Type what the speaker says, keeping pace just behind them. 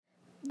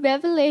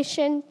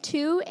Revelation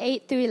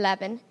 2:8 through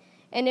 11.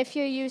 And if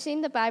you're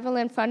using the Bible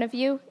in front of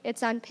you,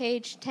 it's on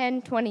page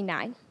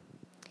 1029.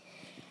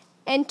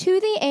 And to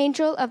the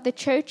angel of the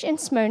church in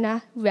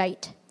Smyrna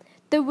write,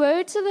 the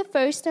words of the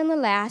first and the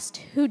last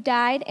who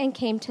died and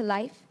came to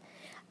life.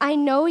 I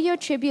know your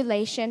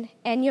tribulation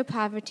and your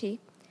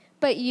poverty,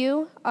 but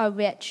you are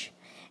rich,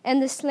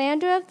 and the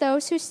slander of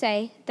those who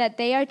say that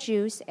they are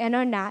Jews and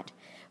are not,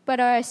 but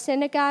are a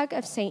synagogue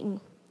of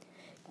Satan.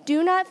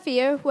 Do not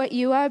fear what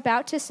you are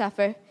about to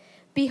suffer.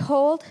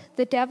 Behold,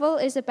 the devil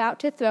is about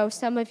to throw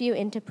some of you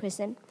into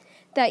prison,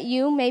 that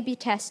you may be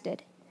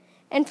tested.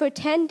 And for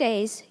 10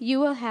 days you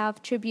will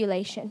have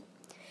tribulation.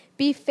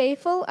 Be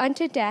faithful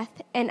unto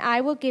death, and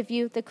I will give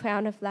you the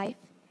crown of life.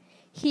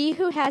 He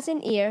who has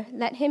an ear,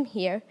 let him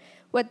hear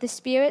what the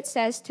Spirit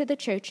says to the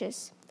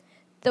churches.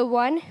 The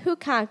one who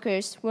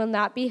conquers will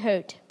not be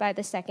hurt by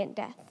the second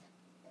death.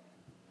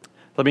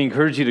 Let me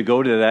encourage you to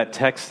go to that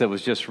text that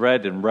was just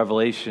read in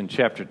Revelation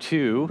chapter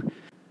 2.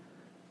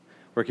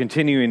 We're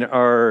continuing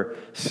our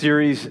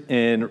series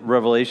in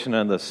Revelation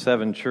on the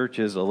seven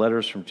churches, the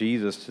letters from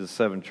Jesus to the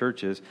seven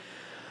churches.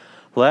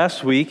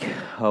 Last week,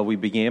 we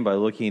began by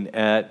looking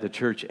at the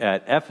church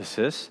at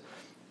Ephesus,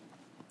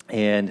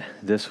 and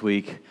this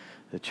week,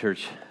 the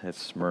church at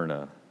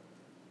Smyrna.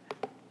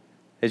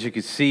 As you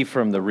can see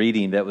from the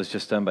reading that was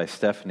just done by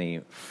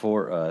Stephanie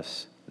for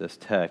us, this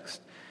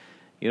text,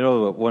 you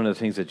know, one of the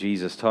things that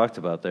Jesus talked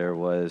about there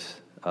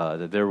was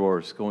that there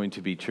was going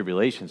to be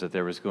tribulations, that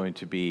there was going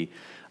to be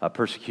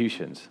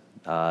persecutions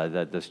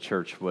that this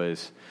church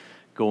was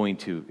going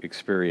to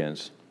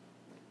experience.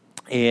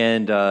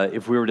 And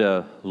if we were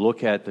to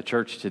look at the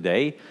church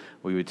today,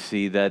 we would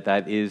see that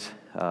that is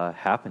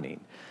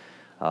happening.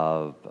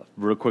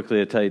 Real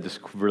quickly, I'll tell you this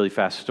really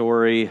fast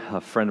story.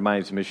 A friend of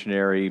mine is a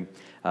missionary,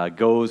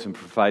 goes and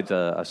provides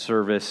a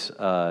service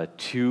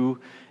to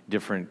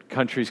different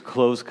countries,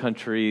 closed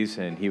countries,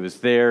 and he was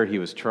there. He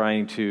was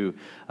trying to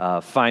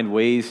find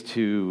ways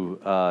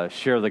to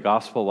share the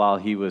gospel while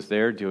he was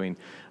there doing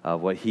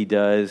what he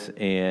does.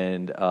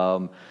 And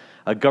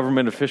a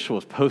government official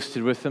was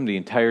posted with him the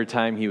entire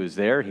time he was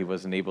there. He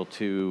wasn't able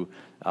to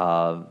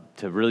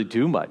really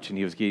do much, and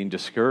he was getting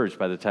discouraged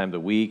by the time the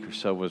week or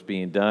so was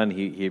being done.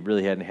 He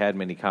really hadn't had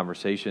many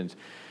conversations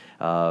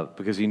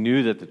because he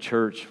knew that the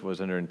church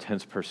was under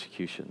intense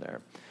persecution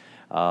there.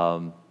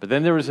 But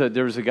then there was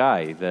a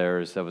guy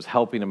there that was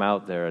helping him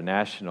out there, a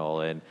national,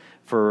 and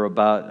for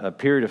about a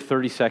period of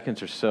 30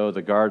 seconds or so,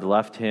 the guard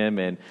left him,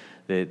 and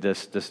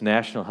this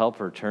national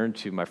helper turned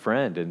to my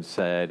friend and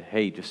said,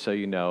 "Hey, just so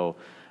you know,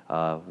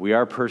 we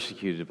are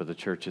persecuted, but the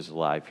church is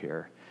alive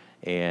here."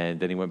 And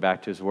then he went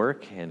back to his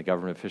work, and the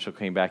government official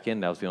came back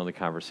in. That was the only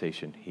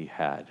conversation he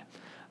had.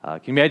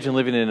 Can you imagine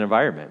living in an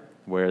environment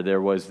where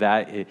there was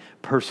that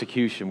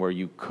persecution, where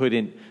you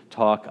couldn't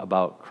talk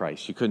about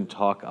Christ, you couldn't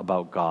talk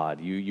about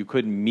God, you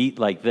couldn't meet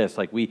like this,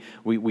 like we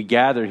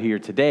gathered here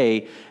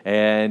today,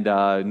 and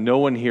no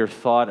one here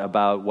thought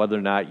about whether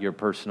or not your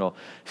personal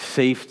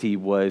safety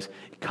was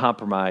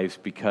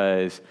compromised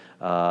because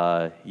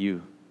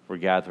you were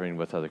gathering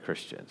with other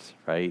Christians,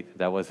 right?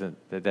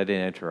 That didn't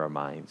enter our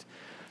minds.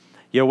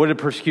 Yeah, what did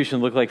persecution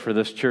look like for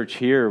this church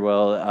here?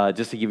 Well,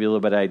 just to give you a little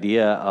bit of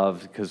idea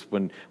of, because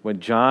when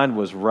John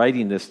was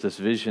writing this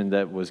vision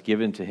that was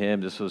given to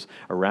him, this was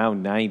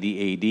around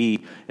 90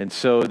 AD, and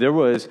so there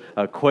was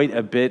quite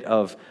a bit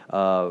of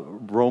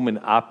Roman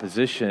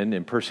opposition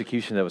and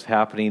persecution that was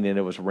happening, and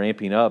it was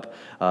ramping up,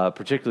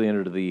 particularly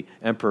under the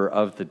emperor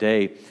of the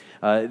day.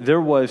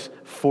 There was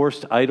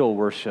forced idol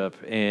worship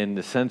in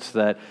the sense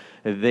that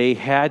they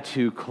had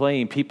to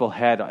claim,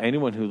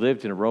 anyone who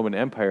lived in a Roman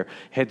Empire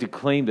had to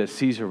claim that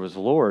Caesar was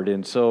Lord.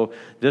 And so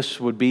this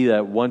would be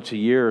that once a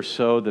year or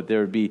so that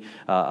there would be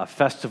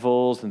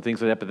festivals and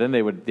things like that. But then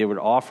they would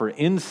offer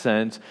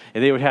incense,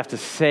 and they would have to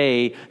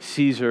say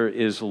Caesar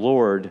is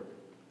Lord.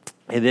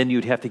 And then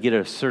you'd have to get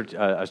a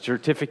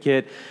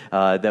certificate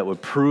that would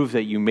prove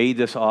that you made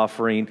this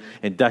offering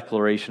and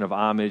declaration of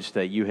homage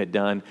that you had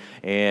done.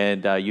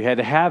 And you had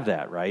to have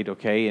that, right?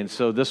 Okay, and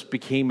so this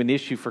became an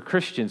issue for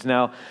Christians.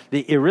 Now,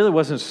 it really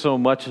wasn't so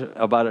much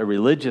about a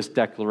religious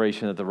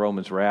declaration that the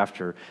Romans were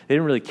after. They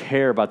didn't really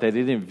care about that.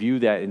 They didn't view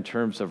that in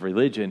terms of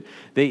religion.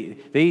 They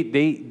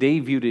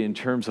viewed it in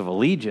terms of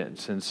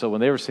allegiance. And so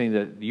when they were saying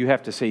that you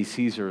have to say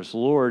Caesar is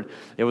Lord,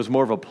 it was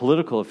more of a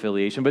political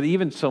affiliation. But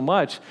even so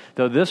much,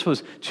 though, this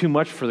was too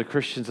much for the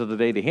Christians of the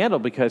day to handle,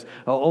 because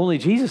only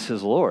Jesus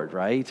is Lord,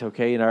 right?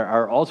 Okay, and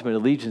our ultimate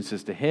allegiance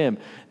is to Him,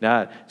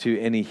 not to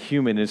any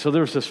human. And so there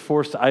was this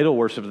forced idol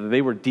worship that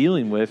they were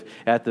dealing with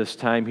at this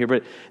time here.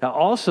 But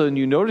also, and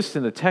you noticed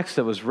in the text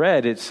that was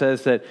read, it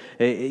says that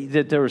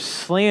there was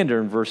slander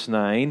in verse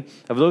 9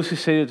 of those who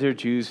say that they're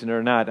Jews and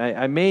are not.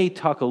 I may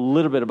talk a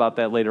little bit about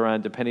that later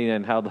on, depending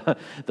on how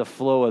the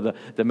flow of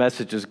the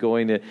message is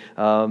going.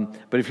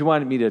 But if you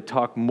wanted me to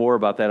talk more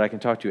about that, I can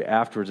talk to you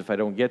afterwards if I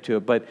don't get to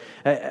it. But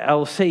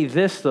I'll say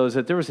this, though, is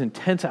that there was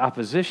intense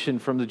opposition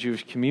from the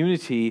Jewish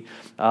community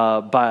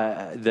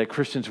that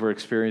Christians were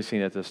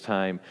experiencing at this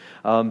time.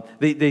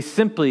 They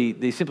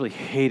simply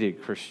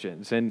hated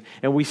Christians. And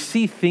we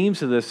see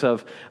themes of this,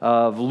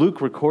 of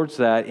Luke records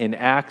that in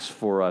Acts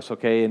for us,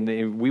 okay?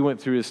 And we went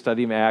through a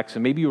study of Acts,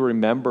 and maybe you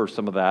remember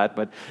some of that.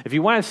 But if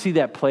you want to see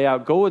that play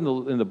out, go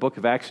in the book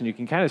of Acts, and you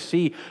can kind of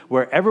see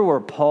everywhere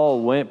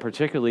Paul went,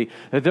 particularly,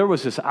 that there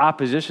was this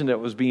opposition that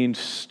was being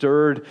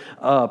stirred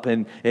up,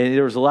 and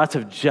there was lots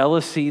of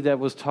jealousy that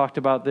was talked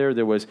about there.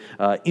 There was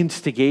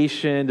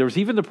instigation. There was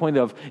even the point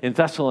of, in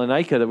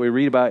Thessalonica, that we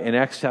read about in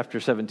Acts chapter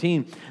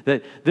 17,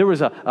 that there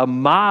was a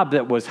mob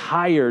that was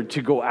hired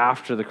to go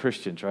after the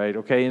Christians, right?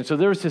 Okay, and so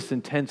there was this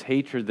intense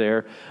hatred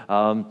there.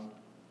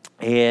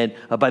 And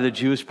by the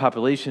Jewish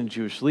population,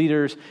 Jewish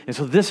leaders. And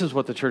so this is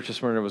what the church of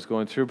Smyrna was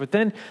going through. But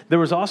then there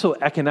was also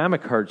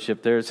economic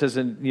hardship there. It says,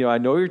 I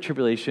know your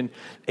tribulation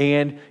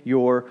and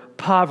your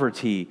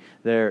poverty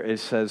there, it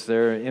says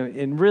there.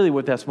 And really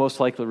what that's most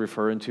likely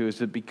referring to is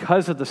that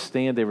because of the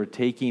stand they were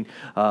taking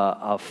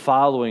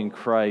following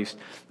Christ,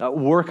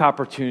 work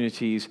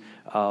opportunities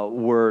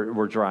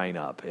were drying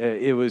up.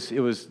 There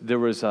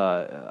was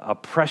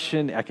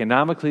oppression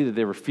economically that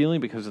they were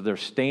feeling because of their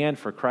stand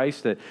for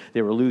Christ, that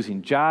they were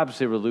losing jobs,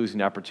 they were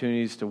losing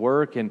opportunities to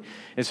work. And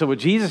so what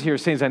Jesus here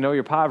is saying is, I know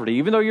your poverty.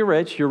 Even though you're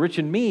rich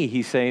in me,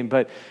 he's saying,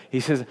 but he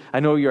says,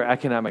 I know your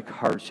economic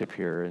hardship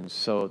here. And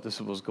so this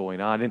is what's going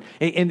on. And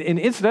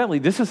incidentally,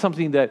 this is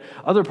something that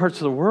other parts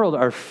of the world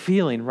are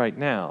feeling right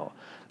now.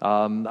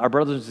 Our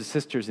brothers and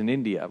sisters in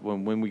India,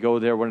 when we go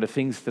there, one of the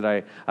things that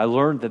I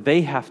learned that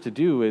they have to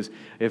do is,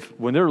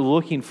 when they're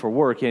looking for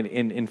work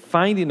and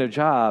finding a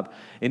job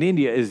in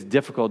India is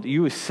difficult,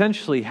 you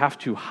essentially have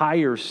to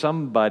hire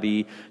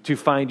somebody to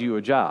find you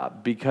a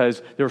job,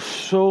 because there are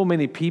so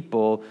many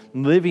people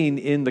living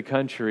in the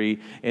country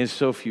and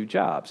so few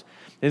jobs.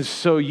 And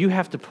so you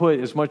have to put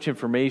as much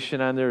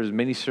information on there, as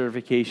many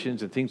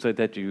certifications and things like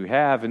that you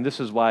have. And this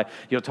is why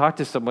you'll talk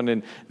to someone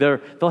and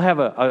they'll have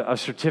a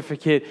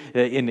certificate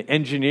in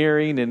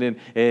engineering and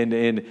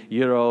in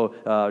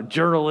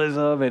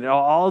journalism and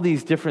all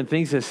these different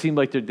things that seem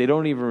like they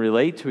don't even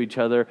relate to each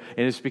other.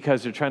 And it's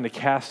because they're trying to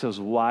cast as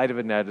wide of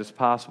a net as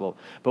possible.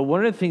 But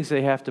one of the things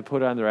they have to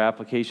put on their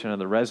application, on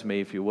the resume,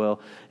 if you will,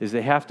 is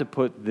they have to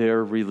put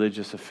their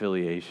religious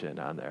affiliation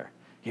on there.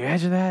 Can you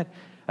imagine that?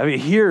 I mean,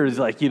 here is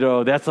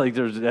that's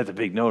a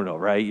big no-no,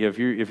 right? If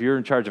you're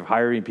in charge of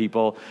hiring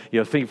people,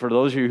 think, for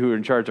those of you who are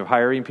in charge of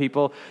hiring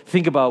people,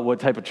 think about what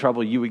type of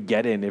trouble you would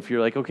get in if you're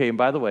like, okay, and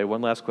by the way,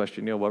 one last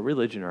question, what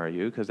religion are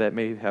you? Because that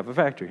may have a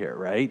factor here,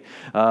 right?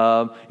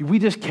 We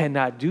just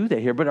cannot do that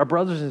here, but our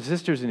brothers and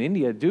sisters in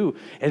India do,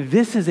 and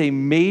this is a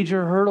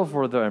major hurdle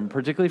for them,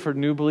 particularly for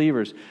new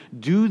believers.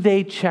 Do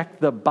they check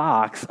the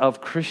box of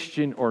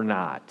Christian or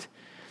not?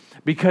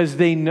 Because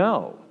they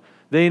know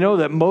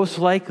that most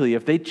likely,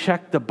 if they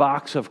check the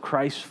box of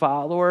Christ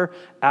follower,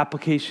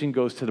 application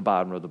goes to the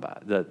bottom of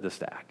the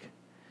stack.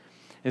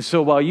 And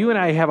so while you and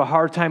I have a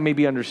hard time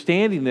maybe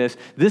understanding this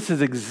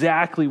is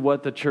exactly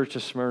what the church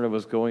of Smyrna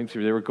was going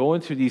through. They were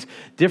going through these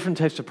different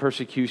types of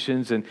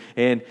persecutions, and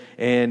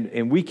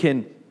we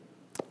can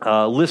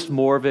list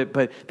more of it,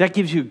 but that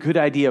gives you a good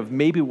idea of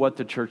maybe what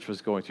the church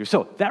was going through.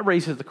 So that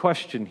raises the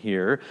question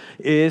here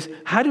is,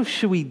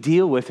 should we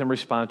deal with and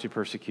respond to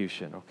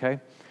persecution, okay?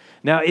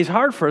 Now, it's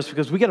hard for us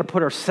because we got to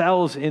put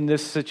ourselves in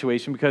this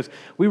situation, because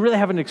we really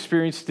haven't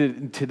experienced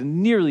it to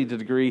nearly the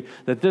degree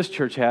that this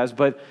church has,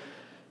 but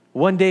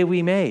one day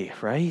we may,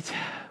 right?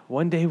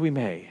 One day we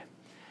may.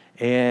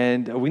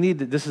 And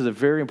this is a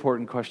very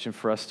important question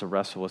for us to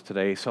wrestle with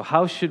today. So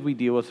how should we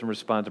deal with and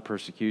respond to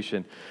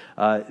persecution?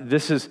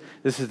 This is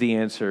the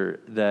answer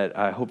that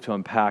I hope to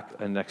unpack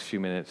in the next few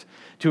minutes.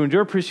 To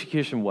endure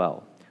persecution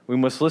well, we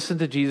must listen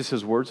to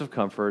Jesus' words of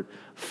comfort,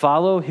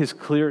 follow his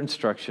clear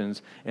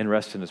instructions, and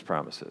rest in his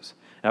promises.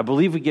 And I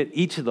believe we get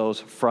each of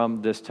those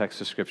from this text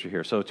of Scripture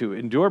here. So to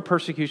endure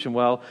persecution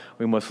well,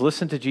 we must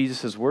listen to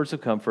Jesus' words of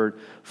comfort,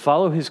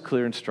 follow his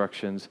clear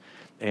instructions,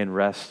 and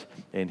rest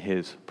in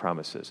his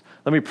promises.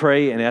 Let me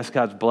pray and ask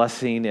God's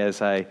blessing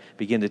as I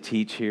begin to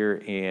teach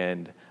here,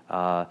 and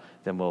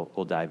then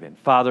we'll dive in.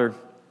 Father,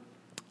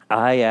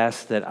 I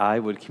ask that I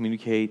would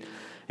communicate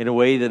in a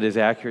way that is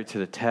accurate to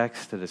the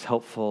text, that is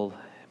helpful,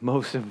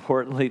 most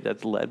importantly,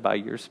 that's led by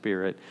your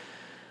Spirit.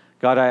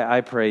 God, I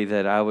pray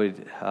that I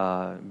would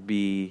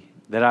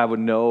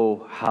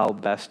know how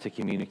best to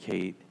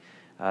communicate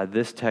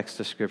this text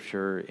of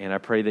Scripture, and I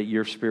pray that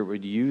your Spirit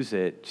would use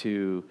it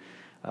to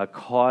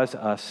cause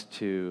us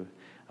to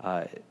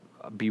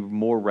be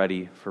more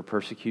ready for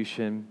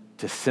persecution,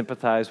 to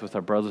sympathize with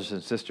our brothers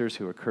and sisters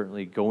who are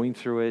currently going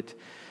through it,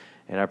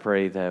 and I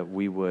pray that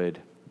we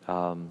would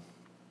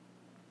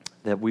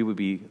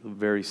be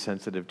very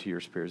sensitive to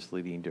your Spirit's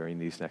leading during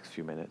these next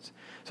few minutes.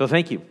 So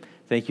thank you.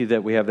 Thank you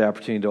that we have the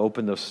opportunity to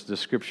open the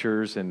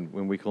Scriptures, and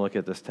when we can look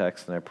at this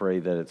text, and I pray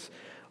that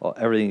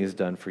everything is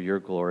done for your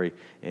glory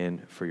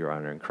and for your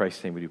honor. In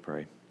Christ's name we do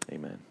pray.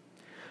 Amen.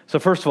 So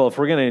first of all, if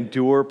we're going to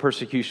endure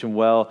persecution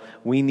well,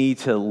 we need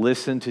to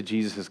listen to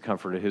Jesus'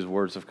 comfort, his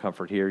words of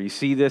comfort here. You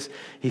see this?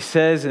 He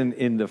says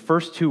in the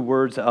first two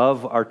words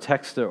of our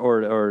text,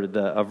 or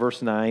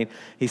verse 9,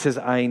 he says,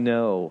 I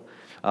know.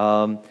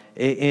 And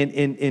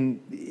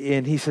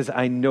he says,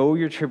 I know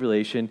your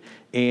tribulation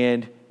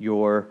and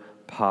your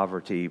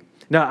poverty.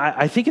 Now,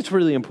 I think it's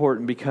really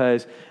important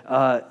because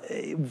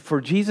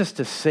for Jesus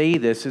to say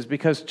this is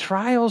because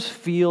trials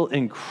feel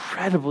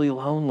incredibly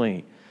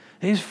lonely.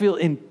 They just feel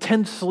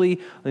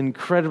intensely,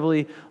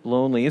 incredibly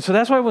lonely. And so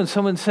that's why when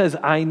someone says,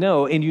 I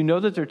know, and you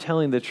know that they're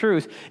telling the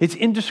truth, it's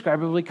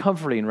indescribably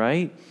comforting,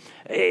 right?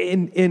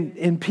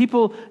 And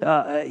people,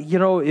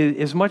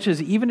 as much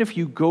as even if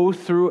you go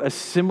through a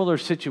similar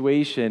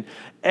situation,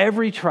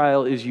 every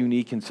trial is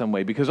unique in some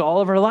way because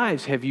all of our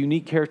lives have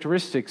unique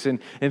characteristics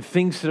and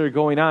things that are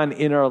going on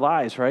in our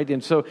lives, right?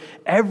 And so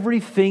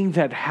everything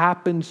that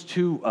happens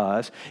to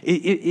us,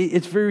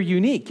 it's very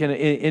unique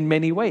in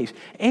many ways.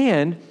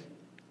 And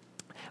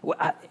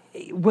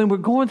when we're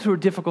going through a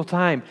difficult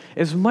time,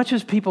 as much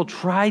as people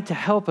try to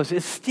help us,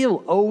 it still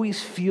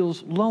always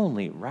feels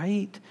lonely,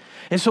 right?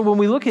 And so when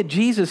we look at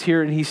Jesus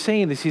here and he's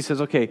saying this, he says,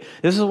 okay,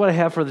 this is what I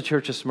have for the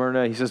church of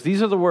Smyrna. He says,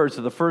 these are the words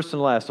of the first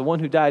and last, the one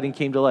who died and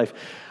came to life.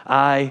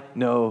 I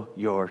know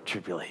your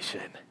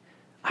tribulation.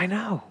 I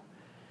know.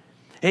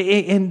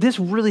 And this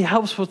really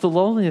helps with the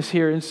loneliness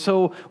here. And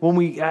so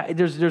when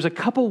there's a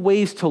couple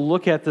ways to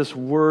look at this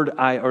word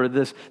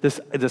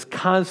this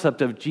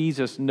concept of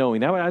Jesus knowing.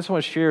 Now I just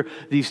want to share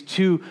these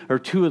two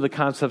of the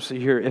concepts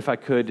here, if I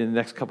could, in the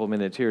next couple of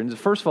minutes here. And the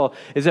first of all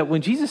is that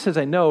when Jesus says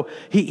I know,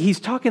 he's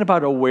talking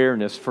about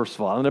awareness, first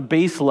of all, on a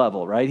base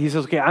level, right? He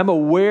says, okay, I'm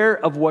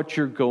aware of what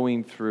you're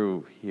going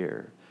through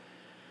here.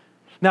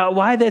 Now,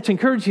 why that's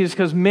encouraging is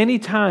because many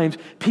times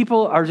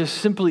people are just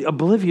simply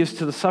oblivious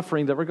to the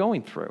suffering that we're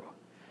going through.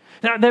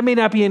 Now, that may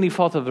not be any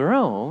fault of their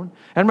own.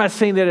 I'm not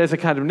saying that as a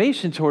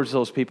condemnation towards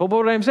those people, but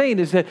what I'm saying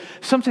is that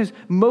sometimes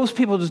most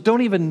people just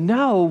don't even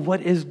know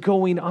what is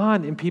going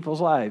on in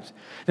people's lives.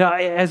 Now,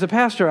 as a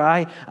pastor,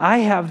 I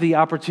have the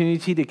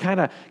opportunity to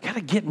kind of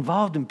get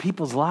involved in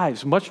people's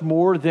lives much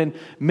more than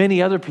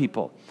many other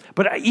people.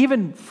 But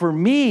even for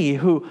me,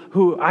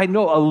 who I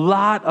know a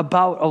lot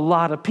about a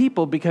lot of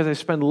people because I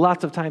spend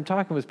lots of time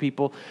talking with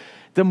people,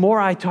 the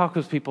more I talk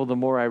with people, the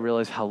more I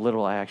realize how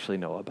little I actually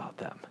know about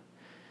them.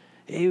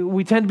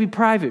 We tend to be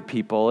private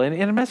people, and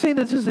I'm not saying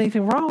that there's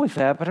anything wrong with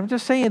that, but I'm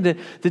just saying that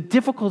the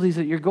difficulties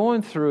that you're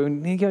going through,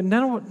 and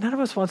none of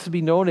us wants to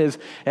be known as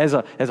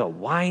a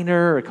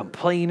whiner, a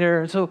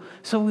complainer, and so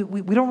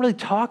we don't really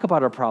talk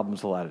about our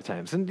problems a lot of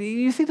times, and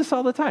you see this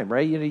all the time,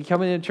 right? You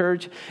come into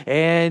church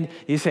and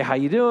you say, "How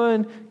you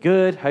doing?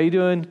 Good. How you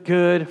doing?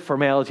 Good."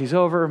 Formalities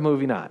over,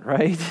 moving on,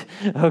 right?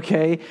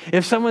 Okay.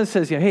 If someone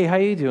says, "Hey, how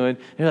you doing?"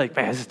 You're like,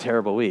 "Man, this is a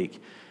terrible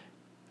week."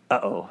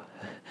 Uh-oh.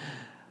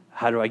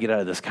 How do I get out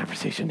of this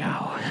conversation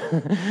now?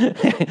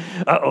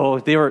 Uh-oh,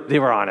 they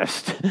were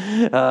honest.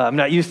 I'm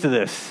not used to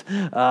this.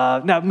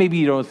 Now, maybe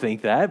you don't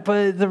think that,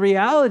 but the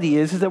reality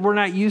is that we're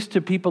not used to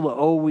people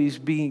always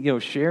being,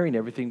 sharing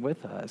everything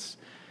with us.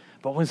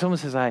 But when someone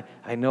says, I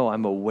know,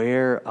 I'm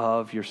aware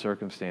of your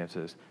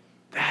circumstances,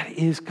 that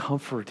is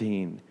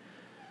comforting.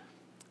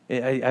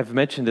 I've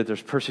mentioned that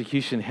there's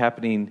persecution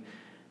happening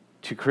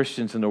to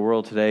Christians in the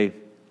world today.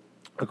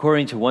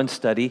 According to one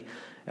study,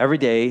 every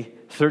day,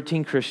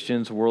 13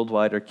 Christians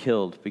worldwide are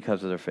killed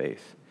because of their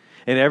faith.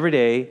 And every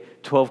day,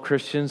 12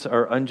 Christians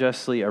are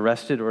unjustly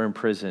arrested or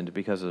imprisoned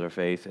because of their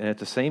faith. And at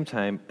the same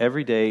time,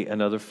 every day,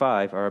 another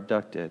 5 are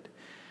abducted.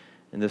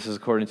 And this is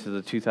according to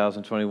the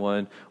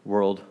 2021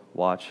 World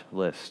Watch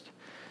List.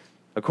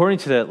 According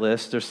to that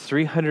list, there's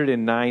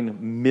 309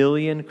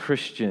 million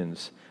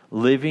Christians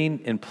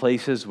living in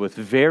places with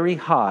very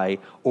high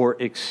or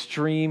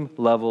extreme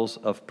levels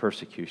of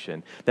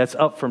persecution. That's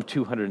up from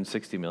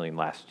 260 million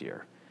last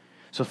year.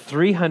 So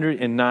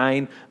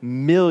 309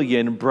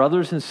 million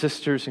brothers and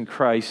sisters in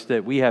Christ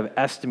that we have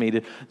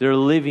estimated they're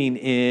living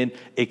in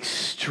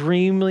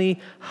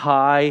extremely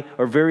high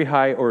or very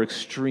high or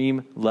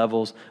extreme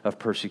levels of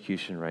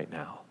persecution right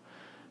now.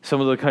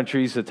 Some of the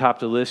countries that top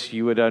the list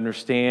you would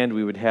understand.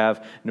 We would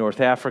have North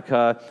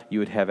Africa, you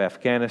would have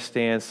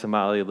Afghanistan,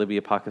 Somalia,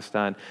 Libya,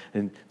 Pakistan,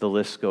 and the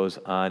list goes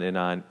on and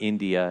on.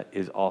 India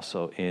is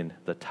also in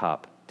the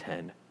top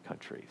 10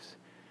 countries.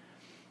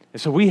 And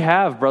so we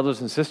have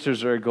brothers and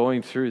sisters that are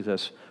going through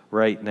this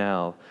right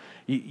now.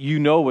 You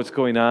know what's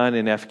going on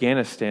in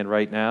Afghanistan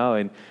right now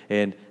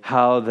and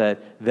how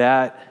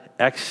that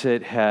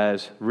exit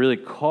has really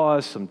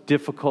caused some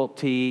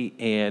difficulty,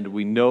 and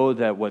we know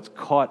that what's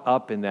caught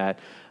up in that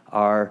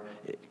are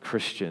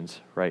Christians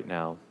right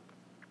now.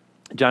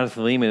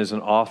 Jonathan Leeman is an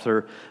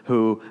author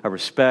who I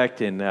respect,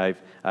 and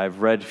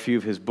I've read a few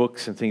of his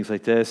books and things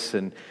like this,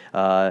 and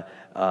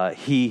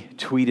he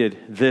tweeted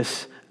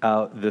this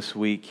out this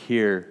week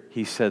here.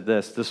 He said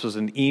this was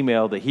an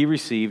email that he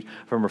received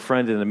from a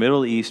friend in the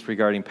Middle East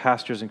regarding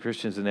pastors and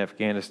Christians in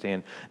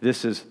Afghanistan.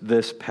 This is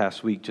this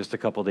past week, just a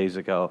couple days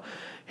ago.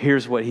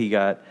 Here's what he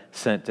got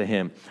sent to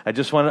him. I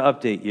just want to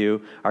update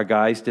you, our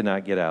guys did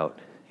not get out.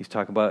 He's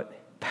talking about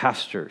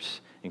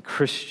pastors and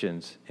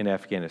Christians in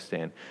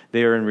Afghanistan.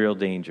 They are in real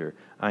danger.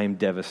 I am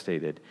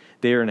devastated.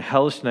 They are in a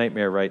hellish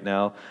nightmare right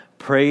now.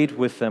 Prayed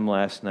with them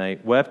last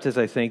night, wept as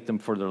I thanked them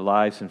for their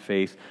lives and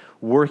faith,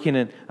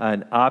 working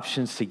on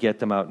options to get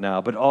them out now.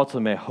 But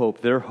ultimately,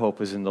 their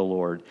hope is in the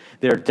Lord.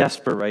 They're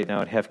desperate right now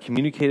and have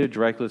communicated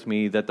directly with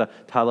me that the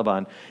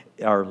Taliban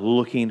are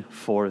looking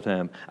for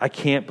them. I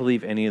can't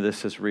believe any of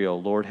this is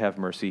real. Lord, have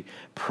mercy.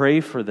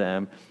 Pray for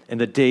them in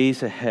the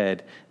days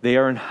ahead. They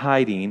are in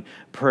hiding.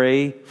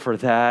 Pray for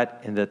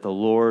that and that the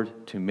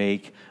Lord to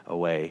make a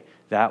way.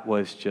 That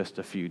was just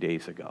a few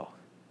days ago.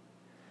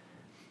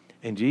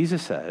 And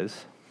Jesus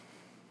says,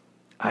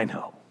 I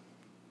know.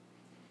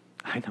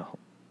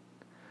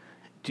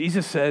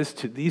 Jesus says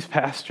to these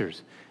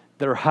pastors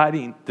that are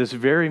hiding this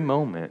very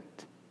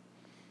moment,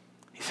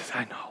 he says,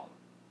 I know.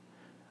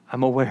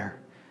 I'm aware.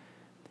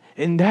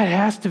 And that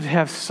has to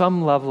have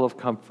some level of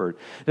comfort,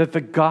 that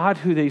the God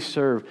who they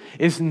serve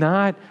is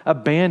not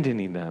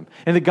abandoning them.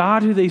 And the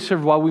God who they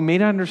serve, while we may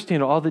not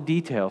understand all the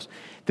details,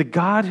 the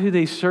God who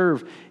they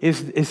serve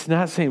is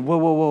not saying,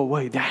 whoa,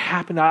 wait, that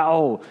happened.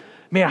 Oh,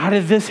 man, how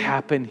did this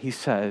happen? He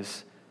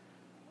says,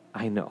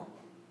 I know.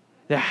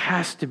 That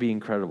has to be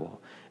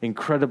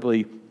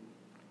incredibly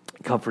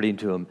comforting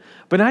to him.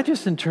 But not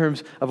just in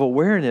terms of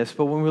awareness,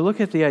 but when we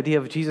look at the idea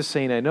of Jesus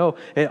saying, I know,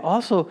 it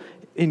also,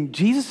 in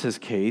Jesus'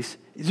 case,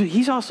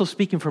 he's also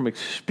speaking from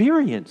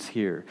experience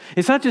here.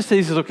 It's not just that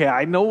he says, okay,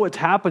 I know what's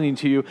happening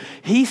to you.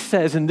 He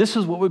says, and this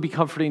is what would be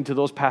comforting to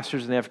those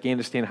pastors in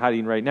Afghanistan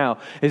hiding right now,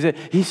 is that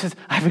he says,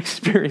 I've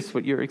experienced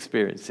what you're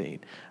experiencing.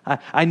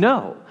 I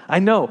know.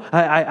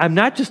 I'm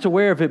not just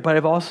aware of it, but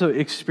I've also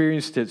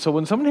experienced it. So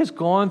when someone has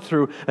gone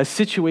through a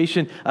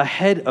situation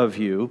ahead of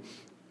you,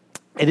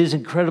 it is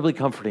incredibly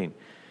comforting.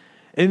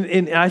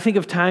 And I think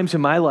of times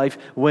in my life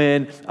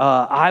when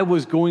I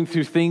was going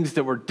through things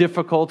that were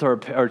difficult or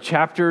a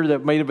chapter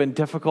that might have been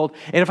difficult.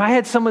 And if I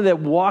had someone that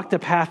walked a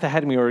path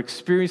ahead of me or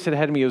experienced it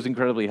ahead of me, it was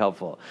incredibly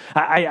helpful.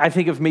 I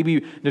think of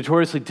maybe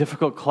notoriously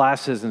difficult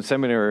classes in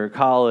seminary or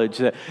college.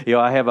 That,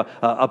 I have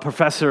a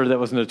professor that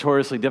was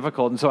notoriously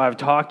difficult. And so I've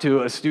talked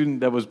to a student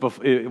that was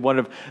one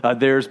of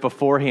theirs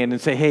beforehand and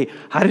say, hey,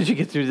 how did you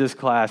get through this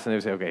class? And they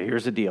would say, okay,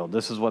 here's the deal.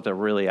 This is what they're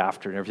really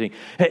after and everything.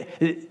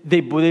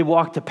 They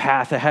walked a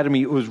path ahead of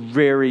me. It was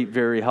very,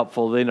 very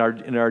helpful in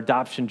our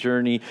adoption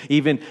journey.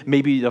 Even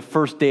maybe the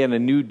first day on a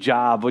new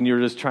job when you're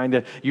just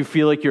you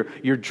feel like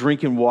you're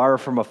drinking water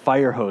from a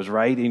fire hose,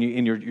 right?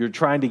 And you're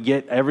trying to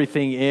get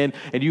everything in,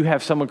 and you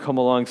have someone come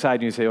alongside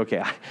and you say,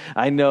 okay,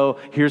 I know,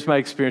 here's my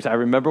experience. I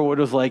remember what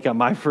it was like on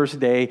my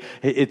first day.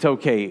 It's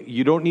okay.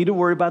 You don't need to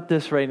worry about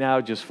this right now.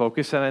 Just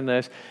focus on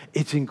this.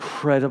 It's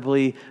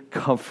incredibly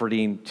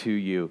comforting to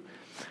you.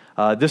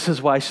 This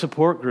is why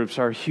support groups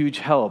are a huge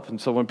help. And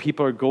so when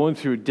people are going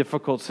through a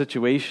difficult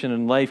situation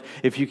in life,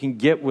 if you can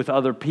get with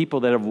other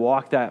people that have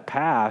walked that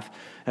path,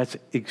 that's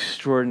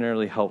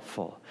extraordinarily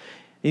helpful.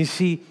 You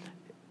see,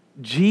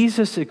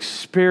 Jesus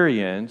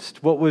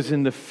experienced what was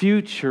in the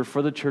future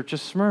for the church of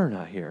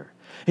Smyrna here.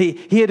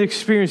 He had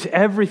experienced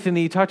everything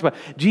that he talked about.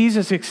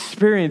 Jesus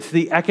experienced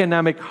the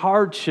economic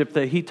hardship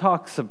that he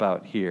talks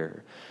about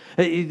here.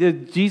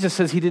 Jesus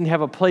says he didn't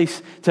have a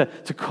place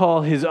to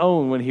call his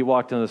own when he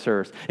walked on this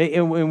earth.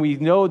 And we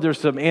know there's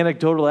some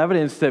anecdotal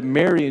evidence that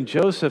Mary and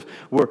Joseph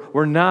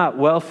were not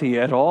wealthy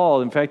at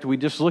all. In fact, we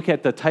just look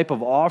at the type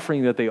of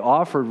offering that they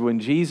offered when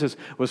Jesus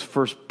was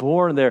first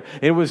born there.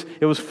 It was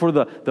for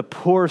the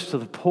poorest of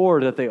the poor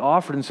that they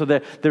offered. And so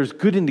that there's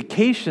good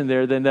indication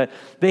there then that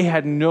they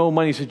had no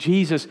money. So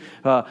Jesus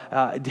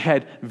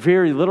had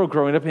very little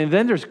growing up. And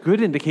then there's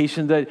good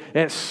indication that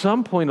at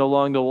some point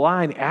along the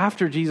line,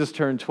 after Jesus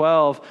turned 12,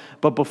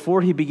 but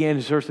before he began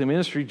his earthly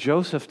ministry,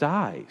 Joseph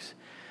dies.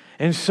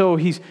 And so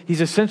he's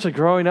essentially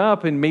growing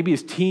up in maybe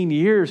his teen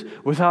years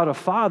without a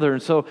father.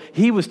 And so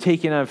he was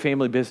taking on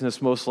family business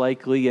most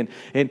likely. And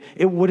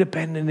it would have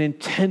been an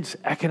intense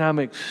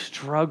economic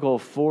struggle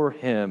for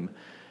him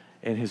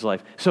in his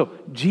life. So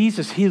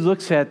Jesus, he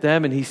looks at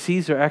them and he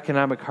sees their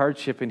economic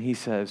hardship and he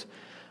says,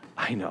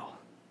 I know,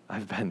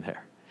 I've been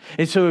there.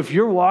 And so if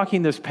you're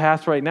walking this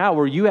path right now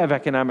where you have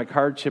economic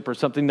hardship or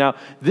something, now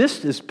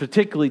this is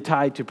particularly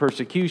tied to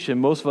persecution.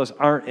 Most of us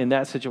aren't in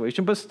that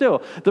situation, but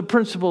still, the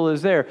principle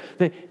is there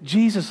that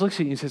Jesus looks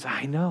at you and says,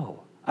 I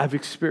know, I've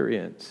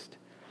experienced.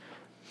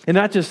 And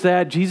not just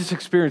that, Jesus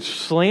experienced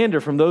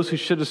slander from those who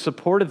should have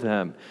supported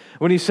them.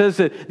 When he says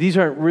that these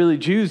aren't really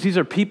Jews, these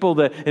are people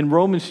that in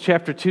Romans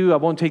chapter 2, I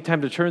won't take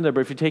time to turn there,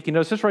 but if you're taking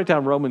notes, just write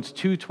down Romans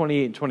 2,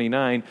 28 and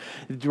 29.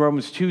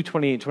 Romans 2,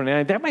 28 and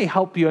 29. That might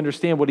help you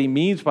understand what he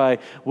means by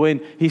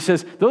when he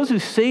says, those who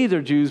say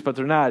they're Jews, but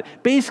they're not.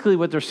 Basically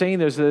what they're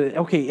saying is that,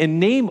 okay, in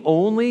name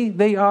only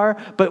they are,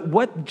 but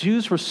what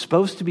Jews were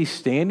supposed to be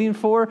standing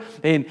for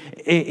and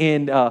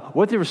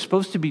what they were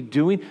supposed to be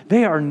doing,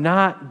 they are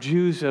not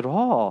Jews at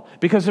all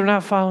because they're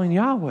not following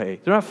Yahweh.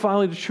 They're not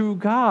following the true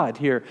God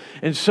here.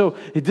 And so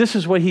so this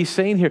is what he's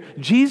saying here.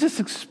 Jesus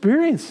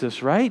experienced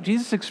this, right?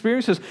 Jesus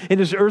experienced this in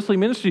his earthly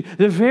ministry.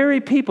 The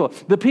very people,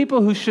 the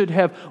people who should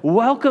have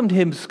welcomed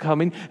his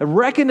coming,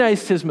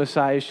 recognized his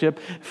messiahship,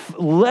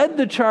 led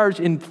the charge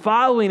in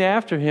following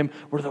after him,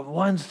 were the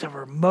ones that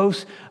were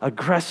most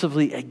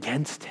aggressively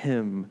against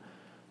him.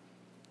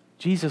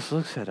 Jesus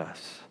looks at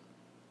us.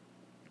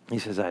 He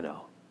says, I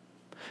know.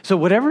 So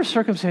whatever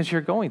circumstance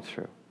you're going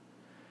through,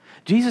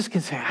 Jesus can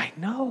say, I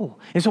know.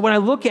 And so when I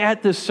look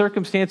at this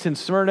circumstance in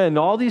Smyrna and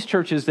all these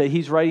churches that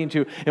he's writing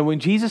to, and when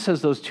Jesus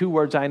says those two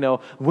words, I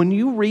know, when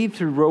you read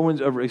through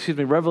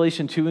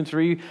Revelation 2 and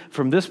 3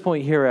 from this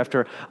point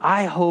hereafter,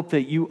 I hope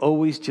that you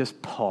always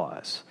just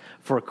pause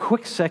for a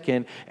quick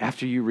second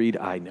after you read,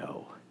 I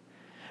know.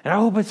 And I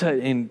hope it's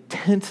an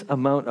intense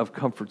amount of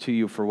comfort to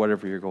you for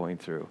whatever you're going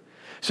through.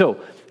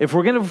 So, if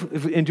we're going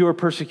to endure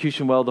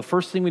persecution well, the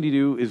first thing we need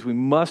to do is we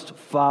must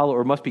follow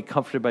or must be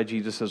comforted by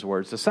Jesus'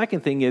 words. The second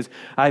thing is,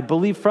 I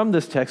believe from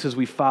this text, is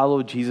we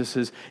follow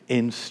Jesus'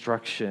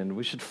 instruction.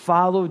 We should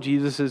follow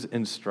Jesus'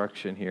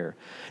 instruction here.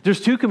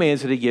 There's two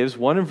commands that he gives,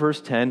 one in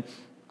verse 10,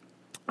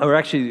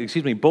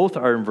 both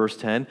are in verse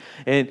 10.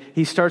 And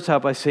he starts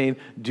out by saying,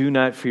 do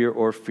not fear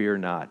or fear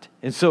not.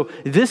 And so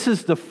this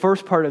is the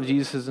first part of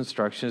Jesus'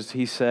 instructions.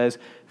 He says,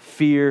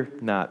 fear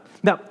not.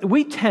 Now,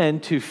 we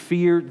tend to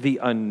fear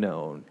the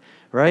unknown,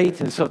 right?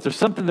 And so if there's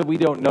something that we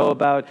don't know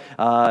about,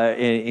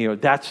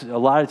 that's a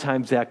lot of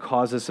times that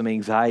causes some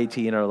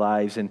anxiety in our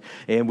lives. And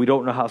we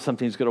don't know how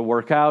something's going to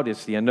work out.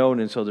 It's the unknown,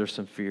 and so there's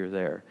some fear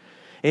there.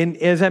 And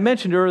as I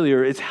mentioned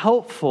earlier, it's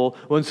helpful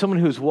when someone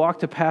who's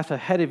walked a path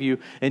ahead of you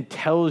and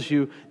tells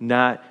you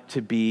not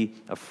to be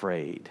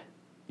afraid.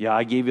 Yeah,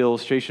 I gave you an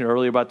illustration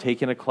earlier about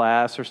taking a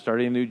class or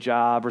starting a new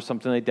job or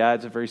something like that.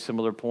 It's a very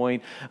similar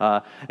point.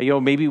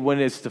 Maybe when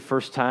it's the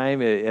first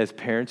time as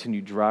parents and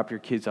you drop your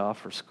kids off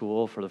for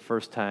school for the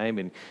first time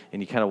and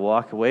you kind of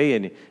walk away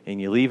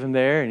and you leave them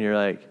there and you're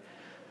like,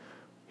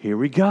 here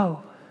we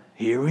go.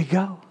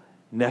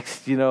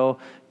 Next,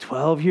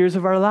 12 years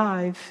of our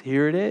lives,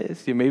 here it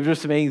is. Maybe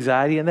there's some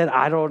anxiety in that.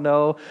 I don't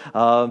know.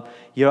 I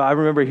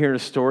remember hearing a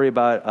story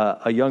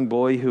about a young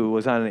boy who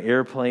was on an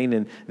airplane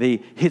and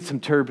they hit some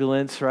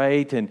turbulence,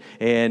 right? And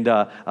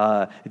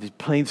the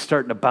plane's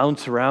starting to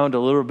bounce around a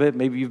little bit.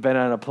 Maybe you've been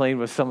on a plane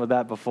with some of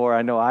that before.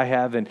 I know I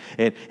have. And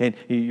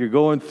you're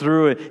going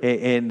through it,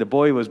 and the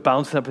boy was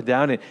bouncing up and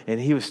down, and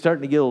he was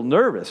starting to get a little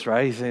nervous,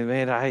 right? He's saying,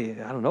 man, I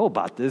don't know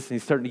about this. And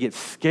he's starting to get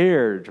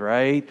scared,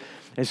 right?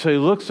 And so he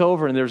looks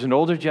over, and there's an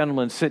older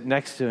gentleman sitting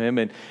next to him,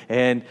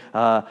 and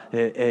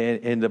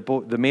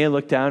the man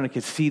looked down and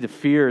could see the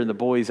fear in the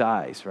boy's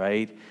eyes,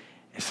 right?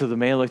 And so the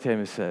man looked at him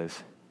and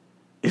says,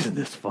 "Isn't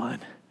this fun?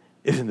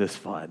 Isn't this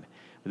fun?"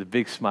 With a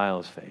big smile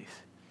on his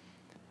face.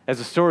 As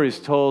the story is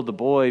told, the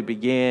boy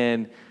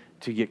began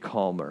to get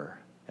calmer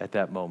at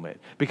that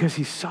moment because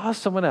he saw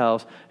someone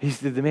else.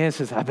 The man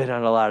says, "I've been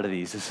on a lot of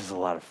these. This is a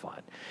lot of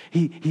fun."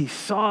 He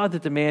saw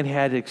that the man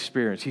had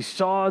experience. He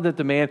saw that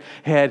the man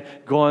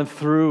had gone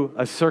through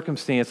a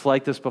circumstance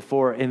like this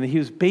before, and he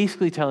was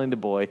basically telling the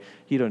boy,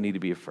 "You don't need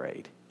to be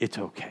afraid. It's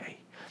okay."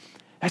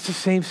 That's the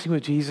same thing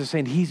with Jesus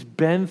saying he's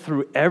been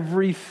through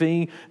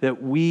everything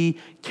that we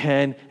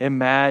can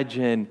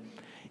imagine,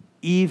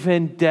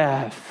 even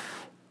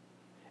death.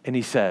 And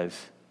he says,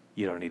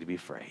 you don't need to be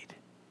afraid.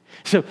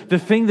 So the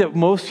thing that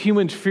most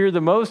humans fear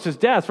the most is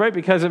death, right?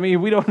 Because,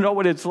 we don't know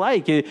what it's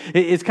like.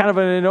 It's kind of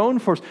an unknown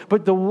for us.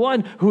 But the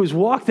one who has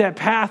walked that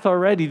path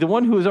already, the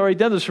one who has already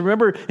done this,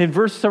 remember in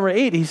verse number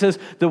 8, he says,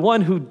 the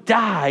one who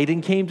died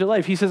and came to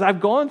life. He says, I've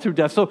gone through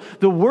death. So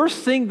the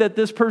worst thing that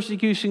this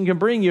persecution can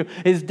bring you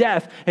is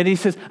death. And he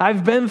says,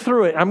 I've been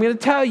through it. I'm going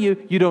to tell you,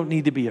 you don't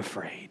need to be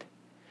afraid.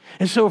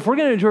 And so if we're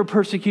going to endure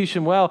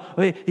persecution well,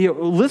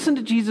 listen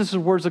to Jesus'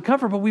 words of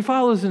comfort, but we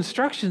follow his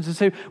instructions and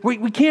say,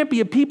 we can't be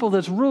a people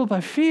that's ruled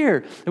by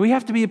fear. And we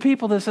have to be a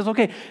people that says,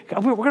 okay,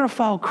 we're going to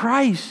follow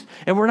Christ,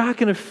 and we're not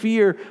going to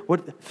fear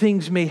what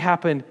things may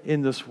happen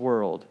in this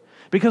world.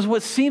 Because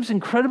what seems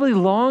incredibly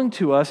long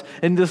to us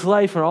in this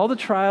life and all the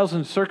trials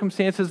and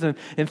circumstances and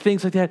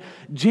things like that,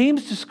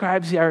 James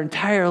describes our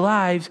entire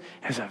lives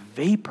as a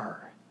vapor.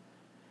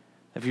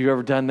 Have you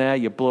ever done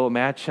that? You blow a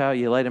match out,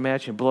 you light a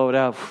match, you blow it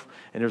out,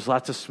 and there's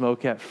lots of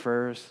smoke at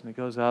first, and it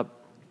goes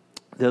up.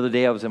 The other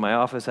day I was in my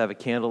office, I have a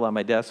candle on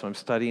my desk when I'm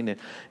studying,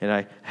 and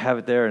I have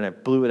it there, and I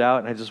blew it out,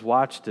 and I just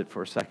watched it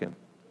for a second.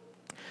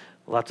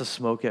 Lots of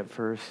smoke at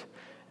first,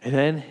 and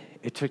then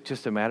it took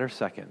just a matter of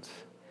seconds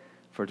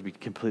for it to be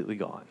completely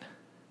gone.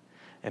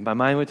 And my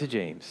mind went to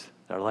James.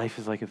 Our life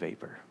is like a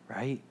vapor,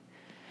 right?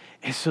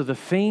 And so the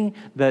thing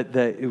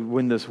that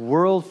when this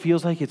world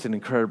feels like it's an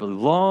incredibly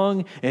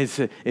long,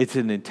 and it's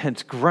an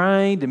intense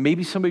grind, and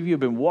maybe some of you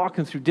have been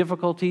walking through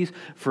difficulties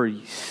for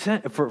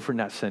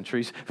not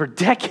centuries, for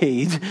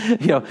decades. I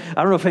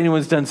don't know if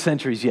anyone's done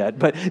centuries yet,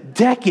 but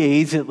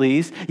decades at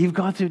least. You've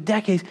gone through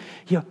decades.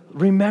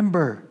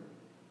 Remember,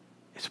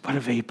 it's but a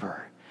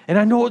vapor. And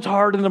I know it's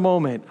hard in the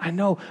moment. I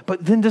know.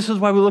 But then this is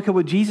why we look at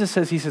what Jesus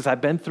says. He says, I've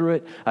been through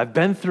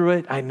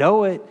it. I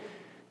know it.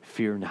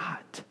 Fear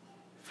not.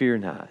 Fear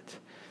not.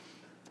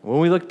 When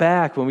we look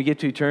back, when we get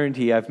to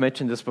eternity, I've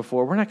mentioned this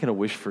before, we're not going to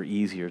wish for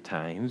easier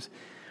times.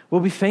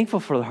 We'll be thankful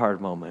for the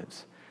hard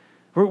moments.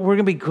 We're going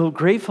to be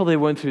grateful they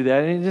went through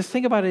that. And just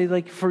think about it,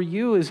 like for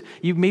you,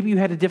 maybe you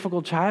had a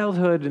difficult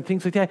childhood and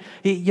things like that.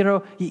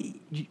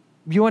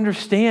 You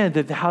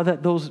understand how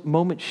those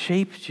moments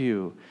shaped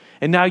you.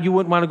 And now you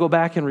wouldn't want to go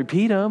back and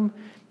repeat them.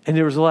 And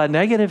there was a lot of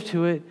negative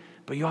to it.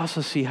 But you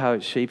also see how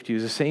it shaped you.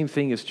 The same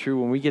thing is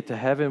true when we get to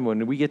heaven,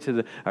 when we get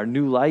to our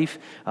new life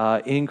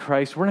in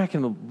Christ. We're not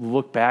going to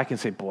look back and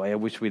say, boy, I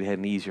wish we'd had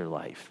an easier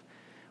life.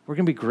 We're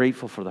going to be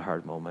grateful for the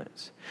hard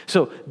moments.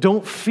 So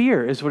don't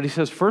fear is what he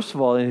says, first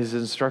of all, in his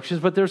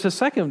instructions. But there's a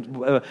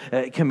second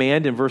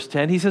command in verse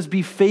 10. He says,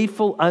 be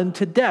faithful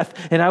unto death,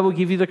 and I will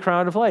give you the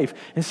crown of life.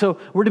 And so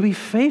we're to be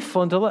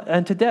faithful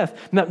unto death.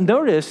 Now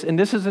notice, and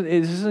this is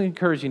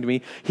encouraging to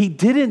me, he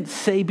didn't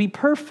say be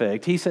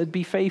perfect. He said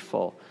be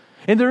faithful.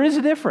 And there is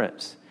a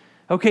difference,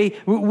 okay?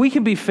 We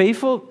can be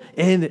faithful,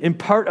 and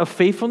part of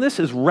faithfulness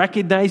is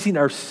recognizing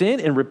our sin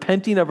and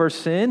repenting of our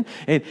sin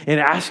and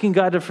asking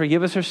God to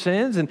forgive us our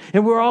sins. And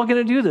we're all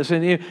going to do this,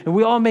 and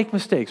we all make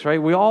mistakes, right?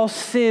 We all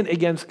sin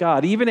against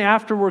God, even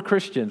after we're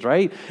Christians,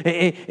 right?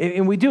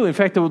 And we do. In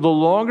fact, the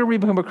longer we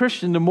become a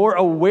Christian, the more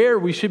aware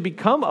we should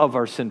become of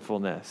our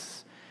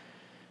sinfulness.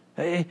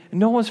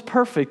 No one's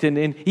perfect,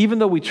 and even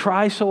though we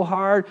try so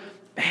hard,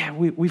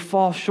 we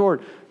fall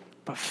short.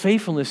 But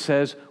faithfulness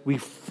says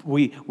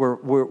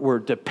we're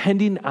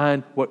depending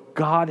on what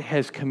God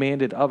has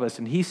commanded of us.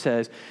 And he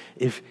says,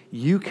 if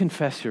you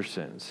confess your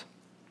sins,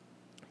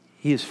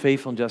 he is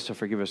faithful and just to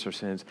forgive us our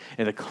sins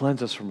and to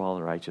cleanse us from all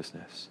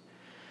unrighteousness.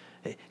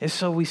 And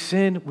so we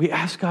sin, we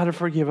ask God to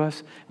forgive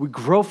us, we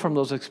grow from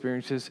those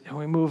experiences, and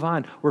we move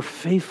on. We're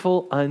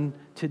faithful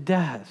unto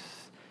death.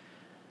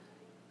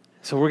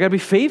 So we're going to be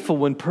faithful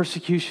when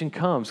persecution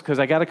comes, because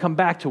I got to come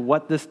back to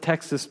what this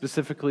text is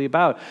specifically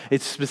about.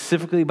 It's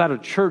specifically about a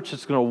church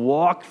that's going to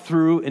walk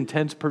through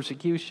intense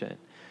persecution.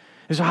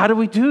 And so how do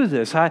we do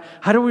this? How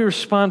do we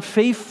respond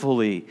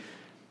faithfully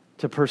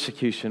to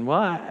persecution?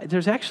 Well,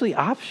 there's actually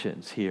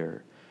options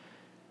here.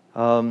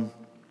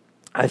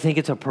 I think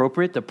it's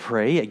appropriate to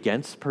pray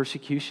against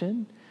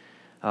persecution.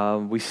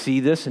 We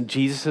see this in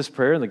Jesus'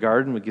 prayer in the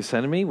Garden of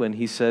Gethsemane when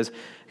he says,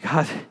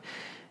 God,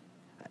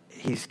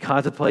 he's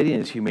contemplating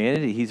his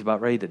humanity. He's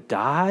about ready to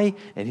die,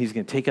 and he's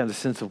going to take on the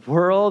sins of the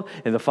world,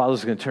 and the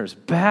Father's going to turn his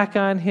back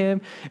on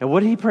him. And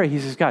what did he pray? He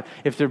says, God,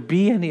 if there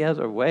be any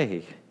other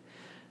way,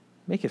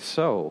 make it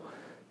so.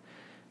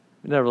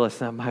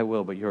 Nevertheless, not my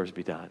will, but yours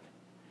be done.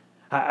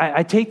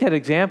 I take that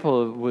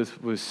example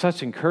with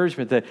such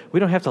encouragement that we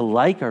don't have to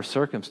like our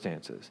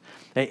circumstances.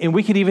 And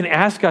we could even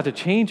ask God to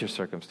change our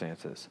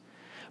circumstances.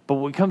 But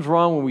what comes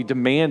wrong when we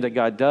demand that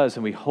God does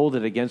and we hold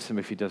it against him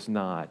if he does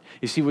not.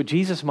 You see, what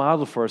Jesus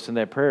modeled for us in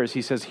that prayer is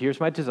he says,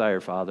 here's my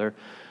desire, Father,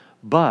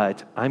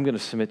 but I'm going to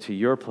submit to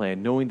your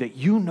plan, knowing that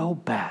you know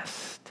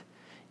best,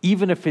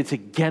 even if it's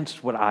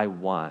against what I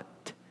want.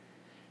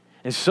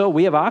 And so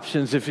we have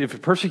options.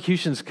 If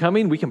persecution's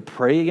coming, we can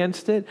pray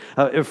against it.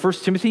 In 1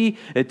 Timothy,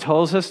 it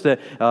tells us that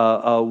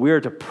we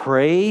are to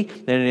pray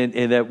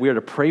and that we are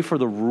to pray for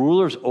the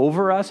rulers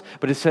over us.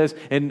 But it says,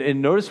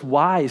 and notice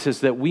why, it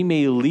says that we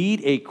may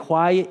lead a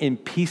quiet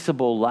and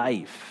peaceable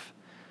life.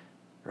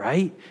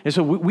 Right? And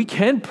so we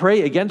can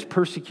pray against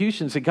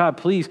persecution and say, God,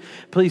 please,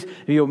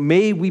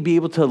 may we be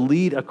able to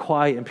lead a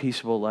quiet and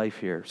peaceable life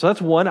here. So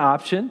that's one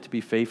option, to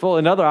be faithful.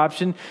 Another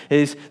option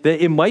is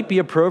that it might be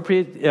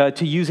appropriate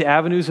to use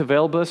avenues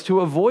available to us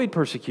to avoid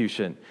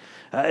persecution.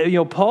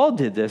 Paul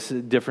did this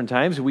at different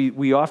times.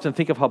 We often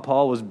think of how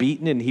Paul was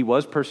beaten and he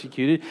was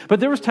persecuted, but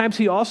there was times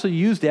he also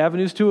used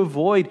avenues to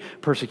avoid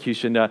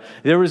persecution.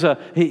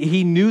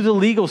 He knew the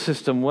legal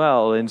system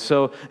well, and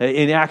so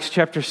in Acts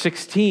chapter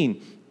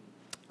 16,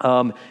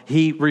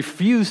 he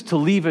refused to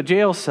leave a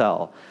jail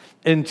cell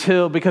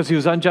because he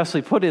was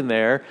unjustly put in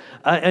there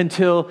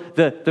until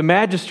the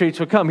magistrates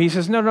would come. He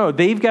says, no,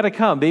 they've got to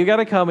come. They've got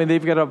to come and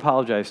they've got to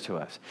apologize to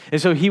us. And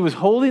so he was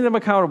holding them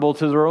accountable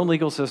to their own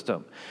legal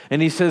system.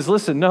 And he says,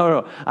 listen,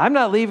 no, I'm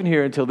not leaving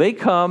here until they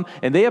come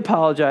and they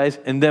apologize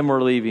and then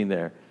we're leaving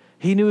there.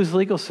 He knew his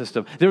legal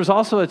system. There was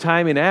also a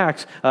time in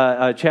Acts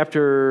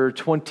chapter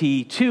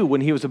 22 when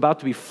he was about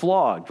to be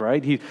flogged,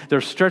 right?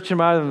 They're stretching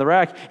him out on the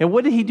rack. And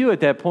what did he do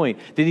at that point?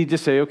 Did he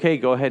just say, okay,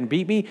 go ahead and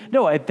beat me?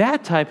 No, at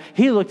that time,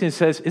 he looked and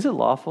says, is it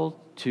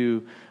lawful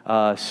to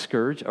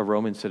scourge a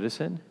Roman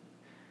citizen?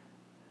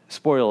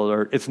 Spoiler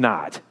alert, it's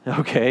not,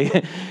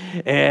 okay?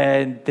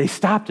 And they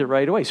stopped it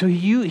right away. So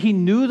he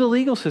knew the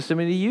legal system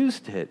and he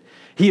used it.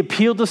 He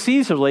appealed to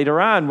Caesar later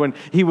on when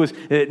he was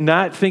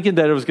not thinking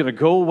that it was going to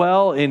go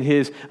well in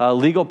his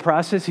legal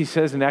process. He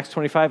says in Acts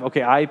 25,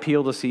 okay, I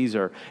appeal to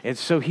Caesar. And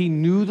so he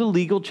knew the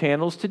legal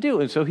channels to do.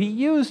 And so he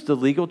used the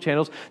legal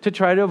channels to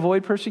try to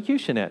avoid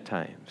persecution at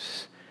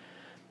times.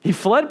 He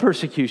fled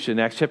persecution,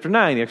 Acts chapter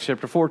 9, Acts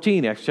chapter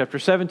 14, Acts chapter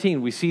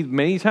 17. We see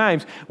many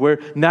times where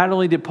not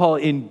only did Paul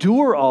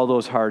endure all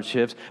those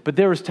hardships, but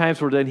there was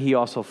times where then he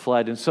also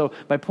fled. And so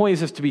my point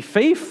is this: to be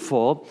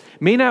faithful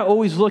may not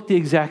always look the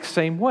exact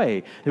same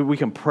way. We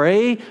can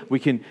pray,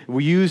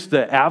 we use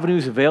the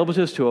avenues available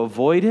to us to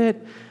avoid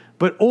it,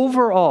 but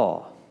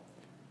overall,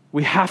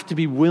 we have to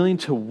be willing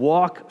to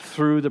walk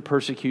through the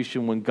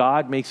persecution when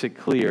God makes it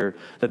clear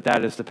that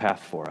that is the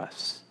path for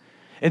us.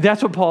 And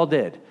that's what Paul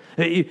did.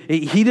 He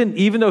didn't,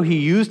 even though he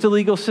used the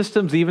legal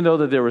systems, even though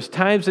that there was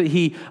times that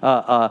he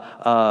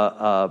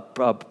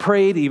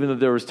prayed, even though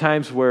there was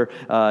times where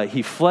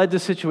he fled the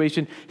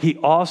situation, he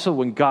also,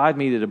 when God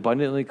made it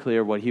abundantly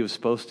clear what he was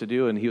supposed to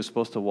do and he was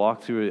supposed to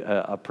walk through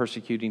a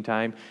persecuting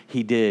time,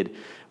 he did.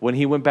 When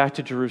he went back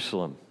to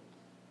Jerusalem,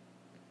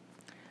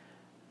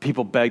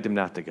 people begged him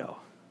not to go.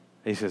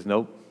 And he says,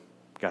 nope,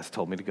 God's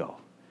told me to go.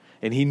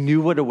 And he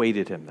knew what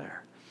awaited him there.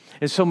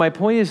 And so my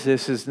point is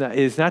this, is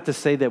not to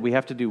say that we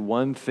have to do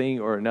one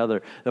thing or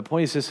another. The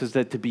point is this, is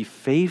that to be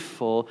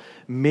faithful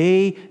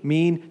may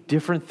mean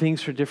different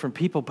things for different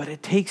people, but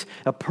it takes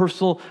a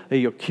personal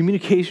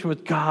communication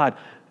with God,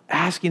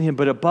 asking him.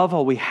 But above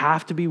all, we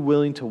have to be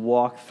willing to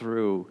walk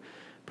through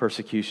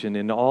persecution.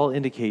 And all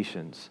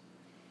indications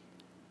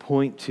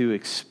point to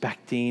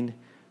expecting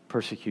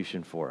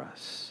persecution for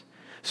us.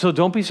 So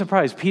don't be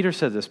surprised. Peter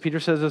said this. Peter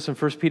says this in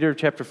 1 Peter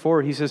chapter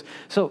 4. He says,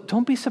 so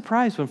don't be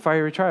surprised when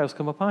fiery trials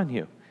come upon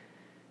you.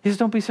 He says,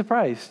 don't be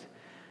surprised.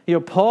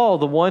 Paul,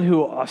 the one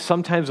who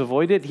sometimes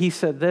avoided, he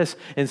said this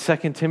in 2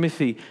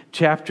 Timothy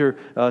chapter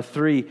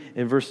 3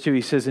 in verse 2. He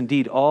says,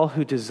 indeed, all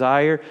who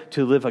desire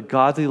to live a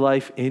godly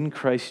life in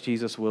Christ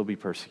Jesus will be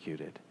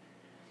persecuted.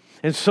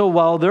 And so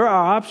while there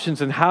are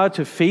options on how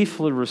to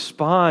faithfully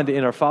respond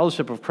in our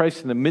fellowship of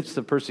Christ in the midst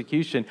of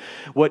persecution,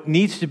 what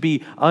needs to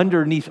be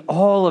underneath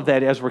all of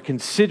that as we're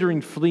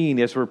considering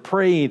fleeing, as we're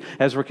praying,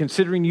 as we're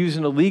considering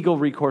using a legal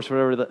recourse,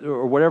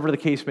 or whatever the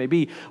case may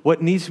be,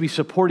 what needs to be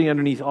supporting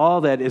underneath all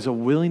that is a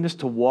willingness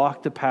to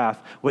walk the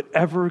path,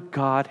 whatever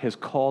God has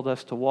called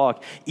us to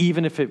walk,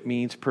 even if it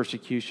means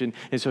persecution.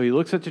 And so he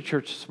looks at the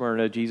church of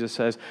Smyrna. Jesus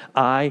says,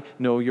 I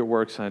know your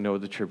works, I know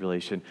the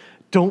tribulation.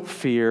 Don't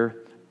fear.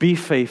 Be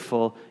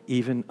faithful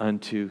even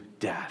unto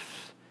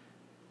death.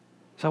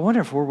 So I wonder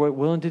if we're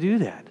willing to do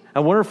that. I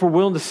wonder if we're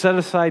willing to set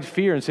aside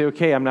fear and say,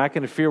 okay, I'm not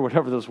going to fear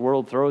whatever this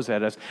world throws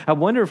at us. I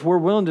wonder if we're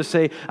willing to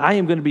say, I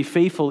am going to be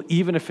faithful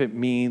even if it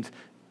means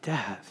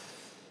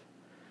death.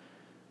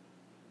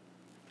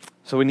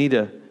 So we need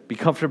to be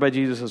comforted by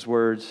Jesus'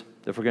 words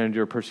if we're going to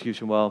endure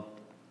persecution well.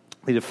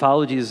 We need to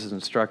follow Jesus'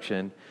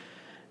 instruction.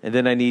 And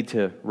then I need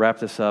to wrap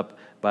this up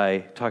by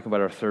talking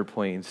about our third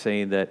point and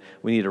saying that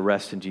we need to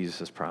rest in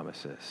Jesus'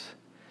 promises.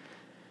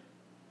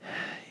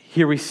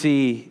 Here we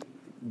see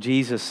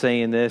Jesus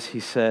saying this. He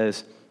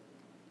says,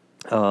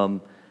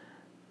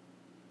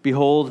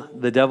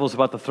 behold, the devil's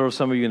about to throw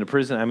some of you into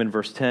prison. I'm in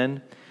verse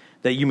 10.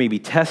 That you may be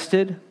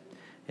tested.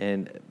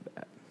 And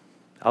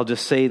I'll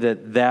just say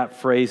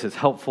that phrase is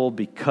helpful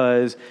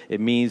because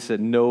it means that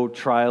no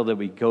trial that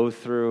we go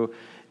through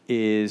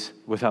is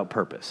without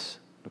purpose.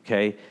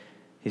 Okay?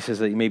 He says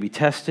that you may be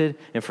tested,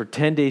 and for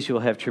 10 days you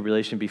will have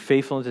tribulation. Be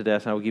faithful unto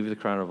death, and I will give you the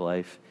crown of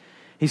life.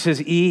 He says,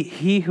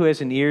 he who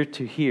has an ear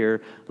to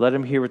hear, let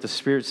him hear what the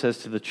Spirit says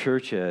to the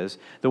churches.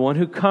 The one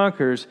who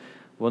conquers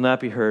will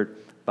not be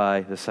hurt by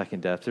the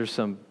second death. There's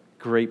some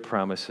great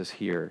promises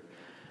here.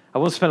 I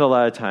won't spend a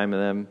lot of time on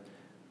them,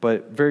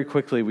 but very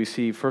quickly we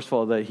see, first of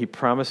all, that he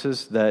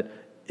promises that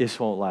this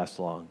won't last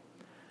long.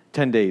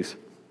 10 days.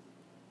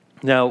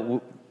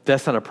 Now,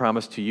 that's not a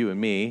promise to you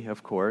and me,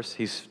 of course.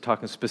 He's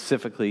talking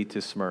specifically to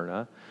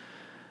Smyrna.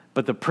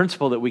 But the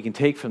principle that we can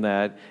take from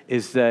that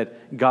is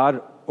that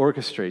God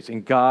orchestrates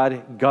and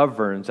God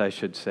governs, I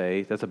should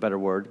say. That's a better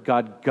word.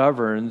 God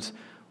governs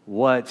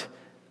what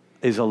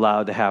is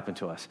allowed to happen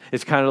to us.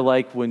 It's kind of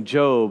like when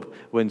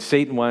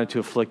Satan wanted to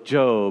afflict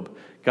Job,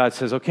 God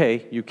says,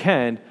 okay, you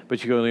can,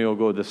 but you can only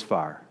go this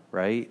far,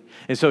 right?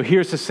 And so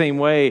here's the same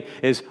way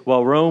is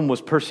while Rome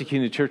was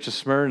persecuting the church of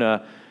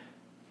Smyrna,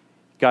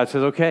 God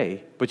says,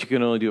 okay, but you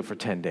can only do it for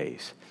 10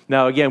 days.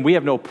 Now, again, we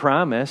have no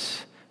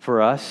promise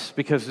for us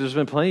because there's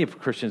been plenty of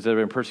Christians that have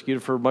been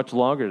persecuted for much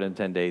longer than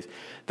 10 days.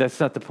 That's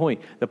not the point.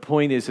 The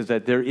point is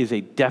that there is a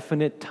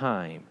definite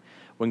time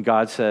when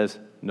God says,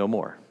 no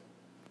more,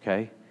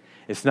 okay?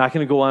 It's not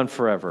going to go on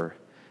forever.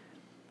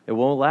 It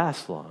won't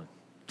last long,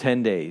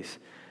 10 days.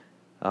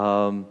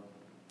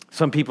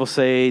 Some people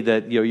say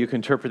that you can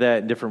interpret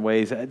that in different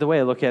ways. The way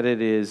I look at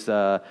it is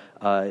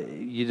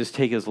you just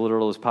take it as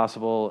literal as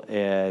possible,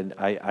 and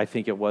I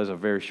think it was a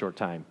very short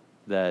time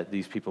that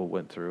these people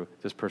went through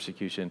this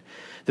persecution.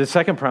 The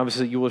second promise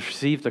is that you will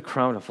receive the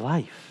crown of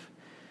life.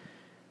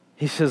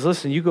 He says,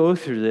 listen, you go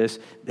through this,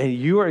 and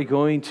you are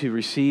going to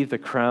receive the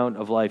crown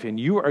of life, and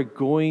you are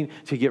going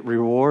to get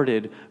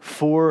rewarded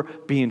for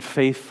being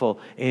faithful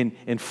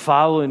and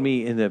following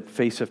me in the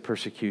face of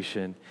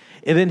persecution.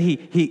 And then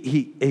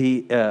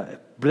he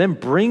then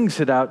brings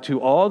it out to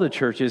all the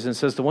churches and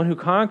says the one who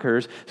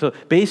conquers, so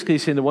basically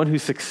saying the one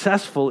who's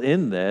successful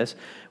in this,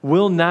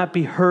 will not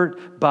be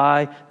hurt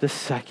by the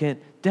second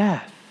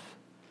death.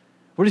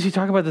 Where does he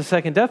talk about the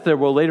second death there?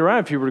 Well, later on,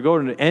 if you were to go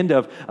to the end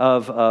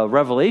of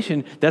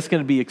Revelation, that's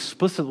going to be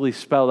explicitly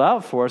spelled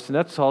out for us, and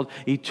that's called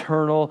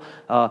eternal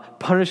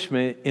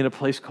punishment in a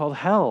place called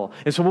hell.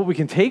 And so what we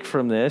can take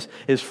from this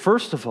is,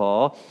 first of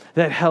all,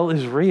 that hell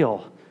is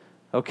real.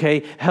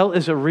 Okay, hell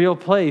is a real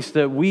place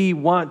that we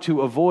want to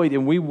avoid,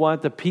 and we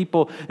want the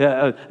people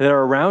that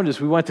are around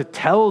us, we want to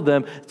tell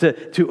them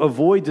to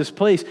avoid this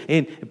place.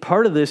 And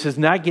part of this is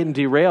not getting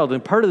derailed,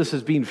 and part of this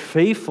is being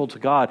faithful to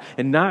God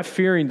and not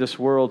fearing this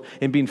world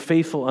and being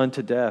faithful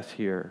unto death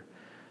here.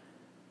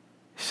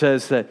 He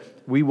says that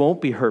we won't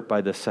be hurt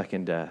by the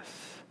second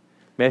death.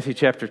 Matthew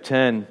chapter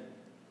 10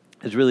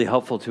 is really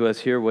helpful to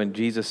us here when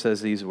Jesus says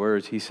these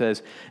words. He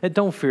says, and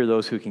don't fear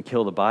those who can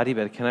kill the body,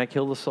 but cannot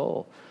kill the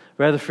soul.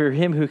 Rather, fear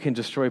him who can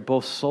destroy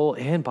both soul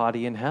and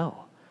body in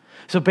hell.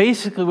 So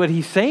basically what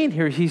he's saying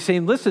here, he's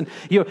saying, listen,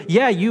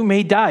 you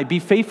may die. Be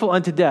faithful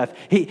unto death.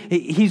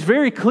 He's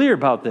very clear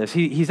about this.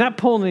 He's not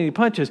pulling any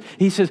punches.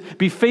 He says,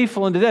 be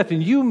faithful unto death,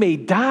 and you may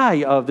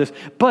die of this.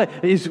 But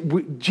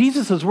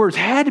Jesus' words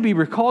had to be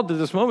recalled to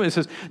this moment. It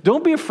says,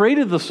 don't be afraid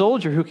of the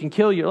soldier who can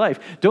kill your life.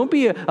 Don't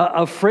be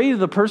afraid of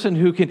the person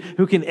who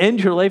can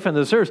end your life on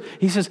this earth.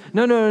 He says,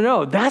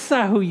 no. That's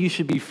not who you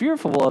should be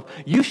fearful of.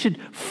 You should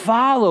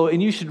follow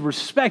and you should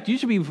respect. You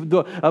should be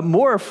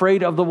more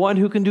afraid of the one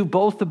who can do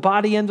both the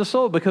body and the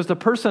soul, because the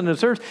person on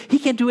this earth, he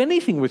can't do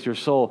anything with your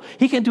soul.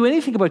 He can't do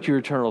anything about your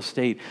eternal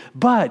state,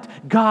 but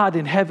God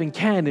in heaven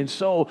can. And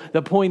so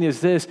the point is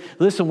this: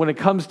 listen, when it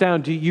comes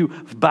down to you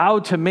bow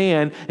to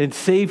man and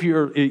save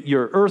your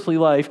earthly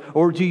life,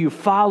 or do you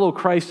follow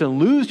Christ and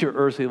lose your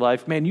earthly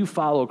life? Man, you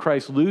follow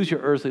Christ, lose your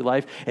earthly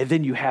life, and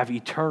then you have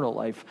eternal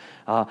life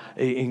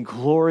in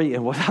glory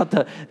and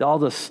without all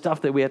the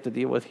stuff that we have to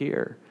deal with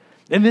here.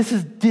 And this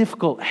is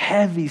difficult,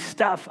 heavy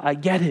stuff. I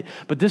get it.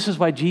 But this is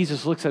why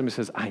Jesus looks at him and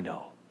says, I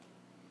know.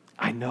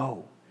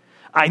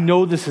 I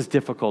know this is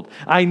difficult.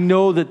 I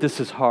know that this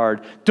is hard.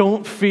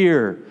 Don't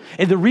fear.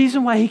 And the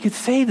reason why he could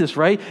say this,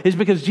 right, is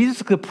because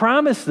Jesus could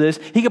promise this.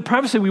 He could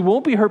promise that we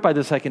won't be hurt by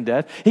the second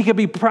death. He could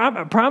be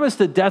promised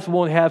that death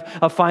won't have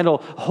a final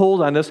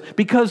hold on us.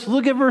 Because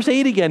look at verse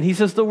 8 again. He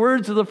says, the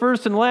words of the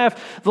first and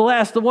the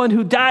last, the one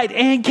who died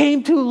and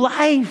came to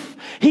life.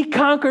 He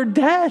conquered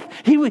death.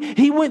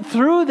 He went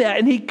through that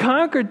and he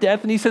conquered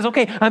death. And he says,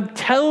 okay, I'm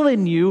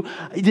telling you,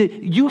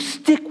 you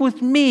stick with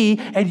me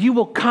and you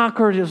will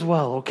conquer it as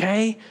well,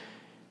 okay?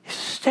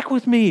 Stick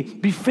with me.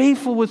 Be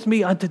faithful with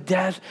me unto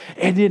death,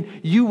 and then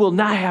you will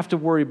not have to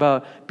worry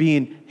about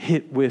being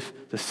hit with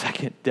the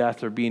second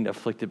death or being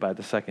afflicted by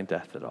the second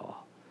death at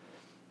all.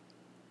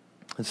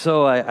 And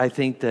so I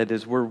think that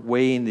as we're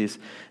weighing this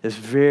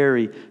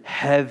very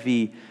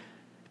heavy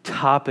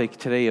topic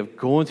today of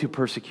going through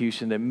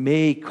persecution that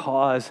may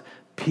cause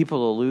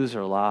people to lose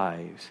their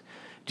lives,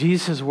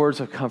 Jesus' words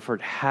of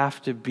comfort have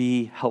to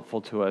be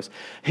helpful to us.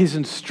 His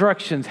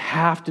instructions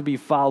have to be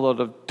followed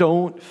of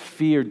don't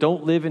fear,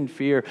 don't live in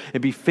fear,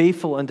 and be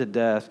faithful unto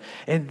death.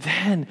 And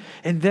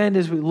then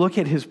as we look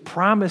at his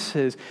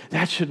promises,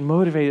 that should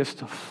motivate us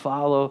to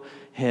follow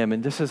him.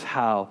 And this is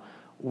how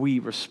we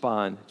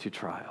respond to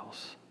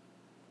trials.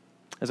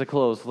 As I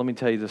close, let me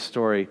tell you this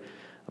story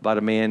about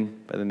a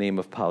man by the name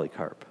of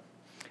Polycarp.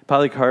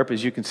 Polycarp,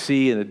 as you can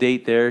see in the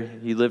date there,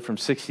 he lived from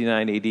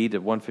 69 AD to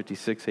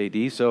 156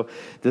 AD. So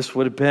this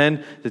would have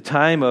been the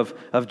time of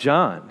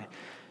John.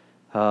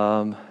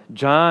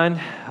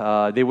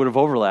 They would have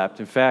overlapped.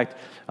 In fact,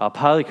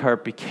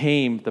 Polycarp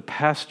became the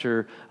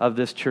pastor of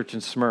this church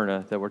in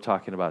Smyrna that we're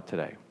talking about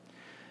today.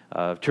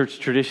 Church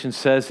tradition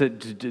says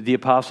that the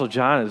Apostle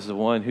John is the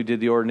one who did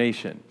the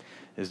ordination,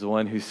 is the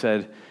one who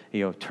said,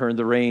 turned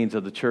the reins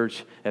of the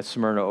church at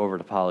Smyrna over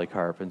to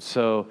Polycarp. And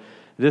so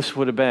this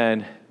would have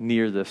been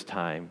near this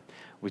time.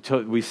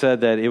 We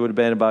said that it would have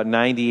been about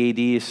 90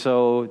 AD or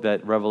so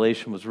that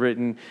Revelation was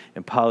written,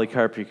 and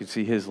Polycarp, you can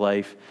see his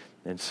life,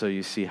 and so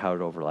you see how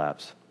it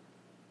overlaps.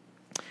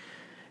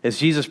 As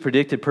Jesus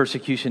predicted,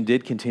 persecution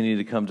did continue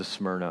to come to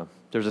Smyrna.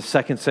 There's a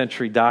 2nd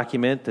century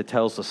document that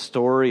tells the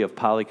story of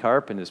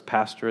Polycarp and his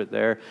pastorate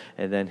there,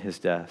 and then his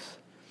death.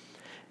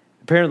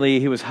 Apparently,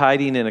 he was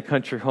hiding in a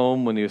country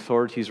home when the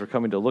authorities were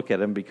coming to look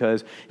at him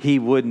because he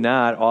would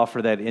not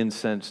offer that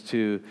incense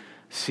to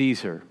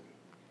Caesar,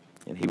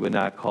 and he would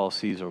not call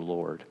Caesar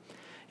Lord.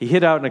 He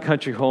hid out in a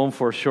country home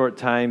for a short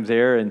time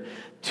there, and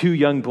 2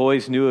 young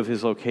boys knew of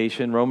his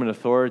location. Roman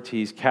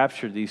authorities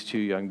captured these 2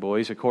 young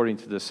boys, according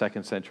to the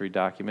 2nd century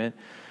document.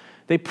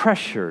 They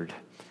pressured,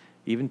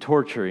 even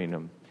torturing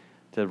them,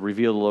 to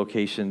reveal the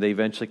location. They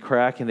eventually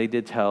cracked, and they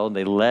did tell, and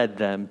they led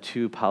them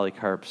to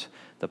Polycarp's,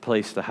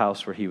 the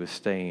house where he was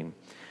staying.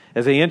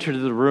 As they entered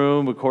the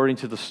room, according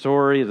to the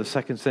story of the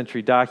 2nd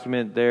century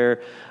document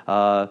there,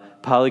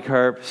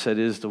 Polycarp said,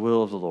 "It is the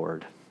will of the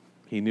Lord."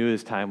 He knew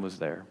his time was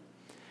there.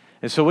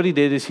 And so what he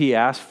did is he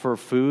asked for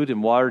food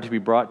and water to be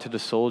brought to the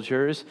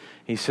soldiers.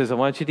 He says, I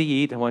want you to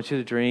eat, I want you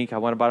to drink, I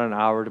want about an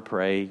hour to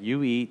pray.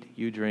 You eat,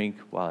 you drink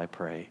while I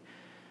pray.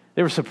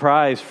 They were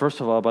surprised,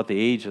 first of all, about the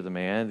age of the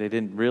man. They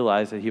didn't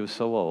realize that he was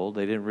so old.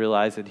 They didn't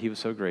realize that he was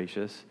so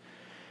gracious.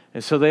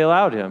 And so they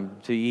allowed him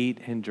to eat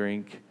and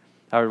drink,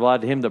 or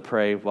allowed him to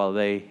pray while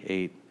they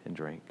ate and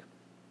drank.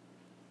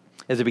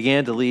 As they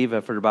began to leave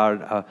after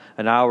about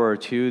an hour or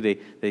two,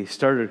 they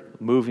started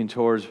moving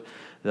towards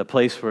the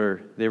place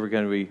where they were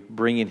going to be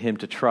bringing him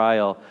to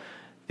trial.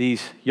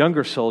 These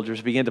younger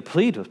soldiers began to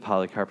plead with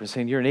Polycarp and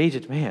saying, you're an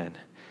aged man.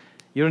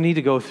 You don't need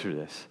to go through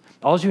this.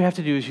 All you have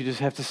to do is you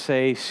just have to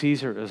say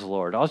Caesar is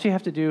Lord. All you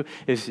have to do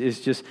is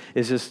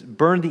just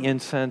burn the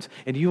incense,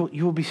 and you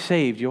will be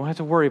saved. You don't have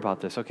to worry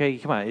about this, okay?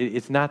 Come on,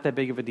 it's not that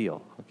big of a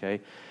deal, okay?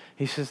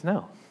 He says,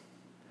 no,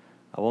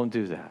 I won't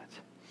do that.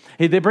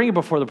 They bring him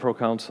before the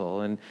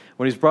proconsul, and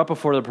when he's brought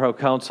before the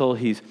proconsul,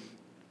 he's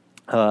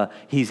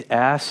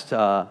asked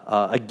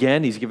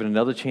again. He's given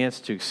another chance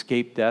to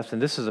escape death, and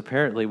this is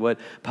apparently what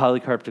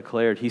Polycarp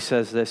declared. He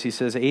says this. He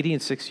says,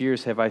 86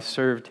 years have I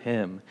served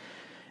him,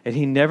 and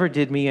he never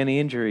did me any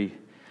injury.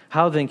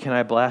 How then can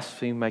I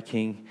blaspheme my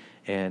king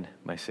and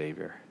my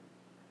Savior?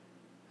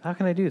 How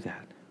can I do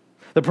that?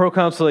 The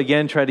proconsul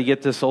again tried to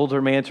get this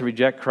older man to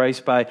reject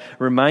Christ by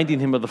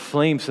reminding him of the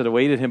flames that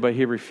awaited him, but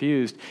he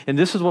refused. And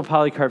this is what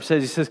Polycarp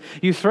says. He says,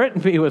 you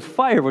threatened me with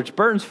fire, which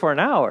burns for an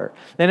hour,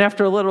 and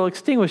after a little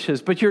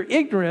extinguishes, but you're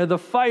ignorant of the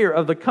fire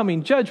of the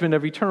coming judgment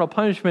of eternal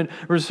punishment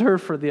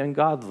reserved for the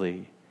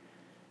ungodly.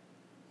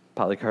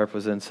 Polycarp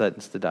was then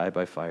sentenced to die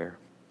by fire.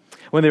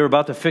 When they were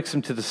about to fix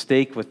him to the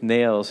stake with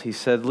nails, he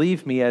said,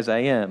 leave me as I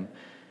am.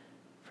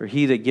 For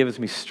he that gives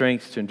me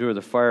strength to endure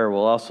the fire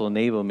will also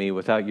enable me,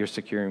 without your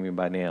securing me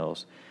by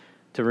nails,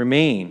 to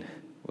remain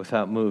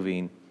without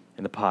moving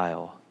in the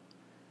pile.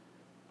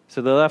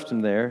 So they left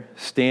him there,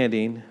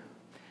 standing,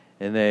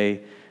 and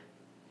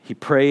he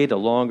prayed a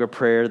longer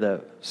prayer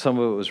that some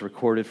of it was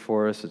recorded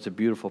for us. It's a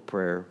beautiful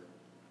prayer.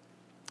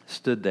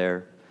 Stood there,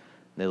 and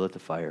they lit the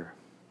fire,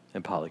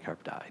 and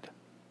Polycarp died.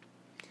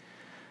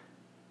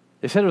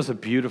 They said it was a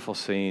beautiful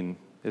scene,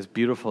 as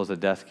beautiful as a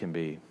death can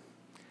be.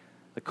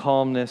 The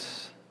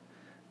calmness,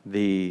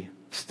 the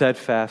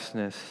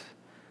steadfastness,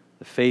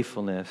 the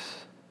faithfulness,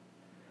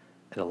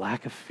 and a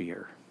lack of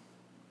fear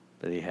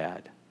that he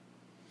had.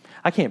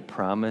 I can't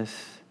promise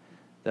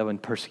that when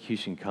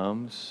persecution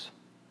comes,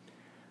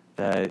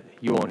 that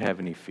you won't have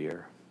any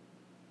fear.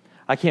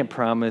 I can't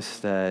promise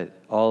that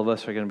all of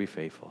us are going to be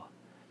faithful.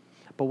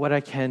 But what I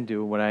can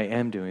do, what I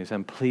am doing, is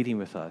I'm pleading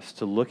with us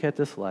to look at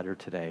this letter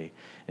today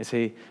and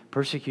say,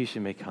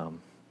 persecution may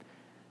come.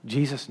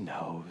 Jesus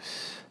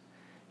knows.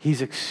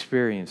 He's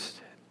experienced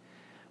it.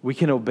 We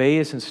can obey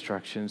his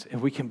instructions, and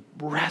we can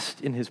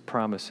rest in his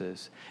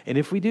promises. And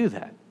if we do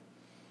that,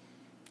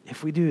 I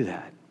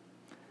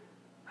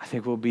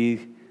think we'll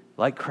be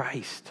like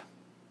Christ,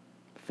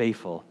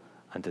 faithful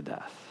unto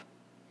death.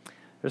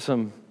 There's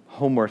some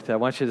homework that I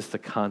want you just to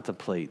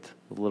contemplate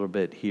a little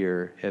bit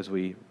here as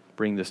we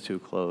bring this to a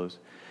close.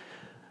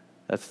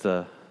 That's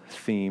the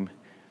theme.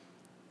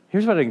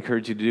 Here's what I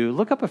encourage you to do.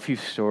 Look up a few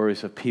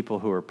stories of people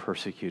who are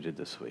persecuted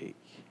this week.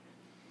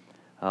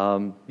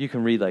 You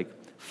can read like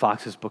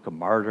Fox's Book of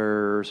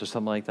Martyrs or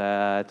something like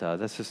that.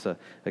 That's just a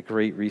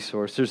great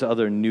resource. There's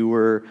other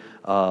newer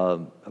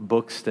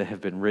books that have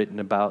been written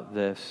about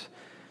this.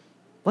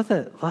 Let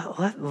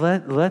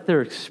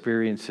their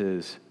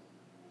experiences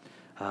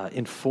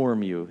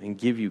inform you and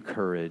give you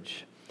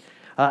courage.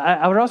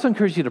 I would also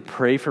encourage you to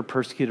pray for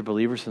persecuted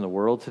believers in the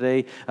world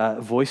today.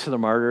 Voice of the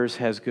Martyrs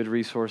has good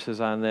resources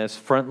on this.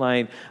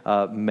 Frontline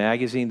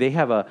magazine, they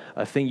have a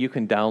thing you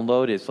can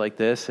download. It's like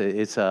this.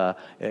 And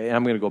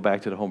I'm going to go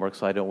back to the homework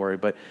slide, don't worry.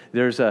 But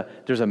there's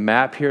a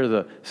map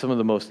here, some of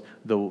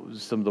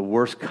the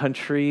worst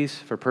countries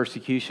for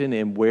persecution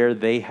and where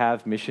they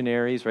have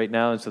missionaries right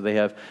now. And so they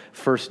have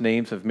first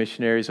names of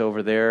missionaries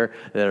over there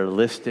that are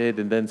listed,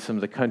 and then some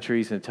of the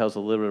countries, and it tells a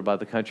little bit about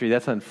the country.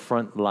 That's on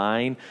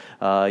Frontline.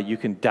 You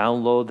can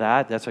download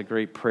that. That's a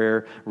great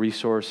prayer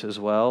resource as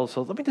well.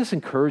 So let me just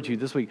encourage you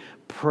this week,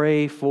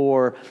 pray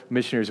for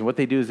missionaries. And what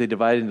they do is they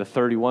divide it into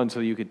 31 so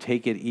you could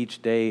take it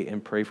each day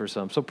and pray for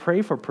some. So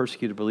pray for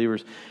persecuted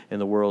believers in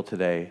the world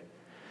today.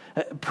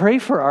 Pray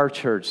for our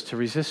church to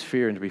resist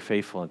fear and to be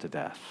faithful unto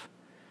death.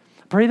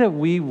 Pray that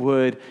we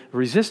would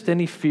resist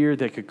any fear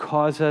that could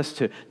cause us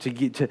to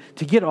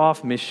get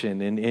off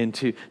mission and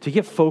to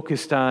get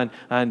focused on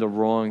the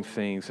wrong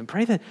things. And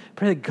pray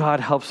that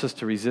God helps us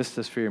to resist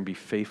this fear and be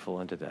faithful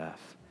unto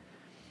death.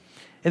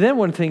 And then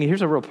one thing,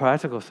 here's a real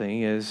practical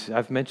thing, is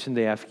I've mentioned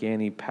the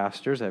Afghani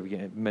pastors.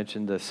 I've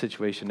mentioned the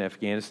situation in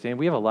Afghanistan.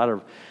 We have a lot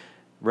of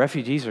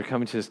refugees that are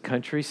coming to this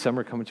country. Some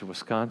are coming to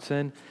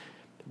Wisconsin.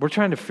 We're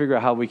trying to figure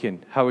out how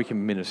we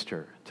can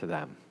minister to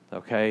them.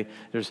 Okay,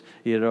 there's,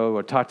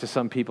 I talked to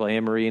some people.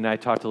 Anne-Marie and I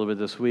talked a little bit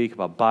this week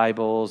about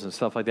Bibles and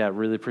stuff like that.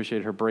 Really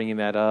appreciate her bringing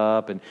that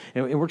up, and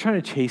we're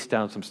trying to chase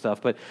down some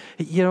stuff. But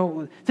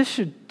this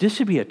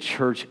should be a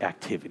church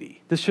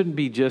activity. This shouldn't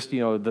be just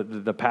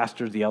the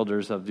pastors, the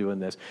elders of doing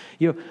this.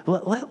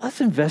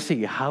 Let's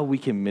investigate how we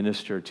can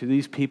minister to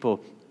these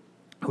people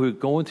who are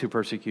going through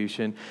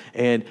persecution,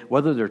 and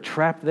whether they're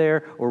trapped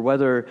there or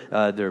whether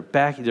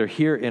they're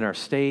here in our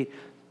state.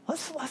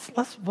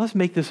 Let's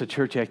make this a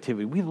church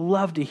activity. We'd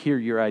love to hear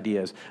your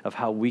ideas of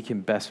how we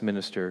can best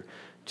minister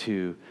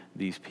to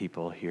these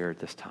people here at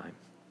this time.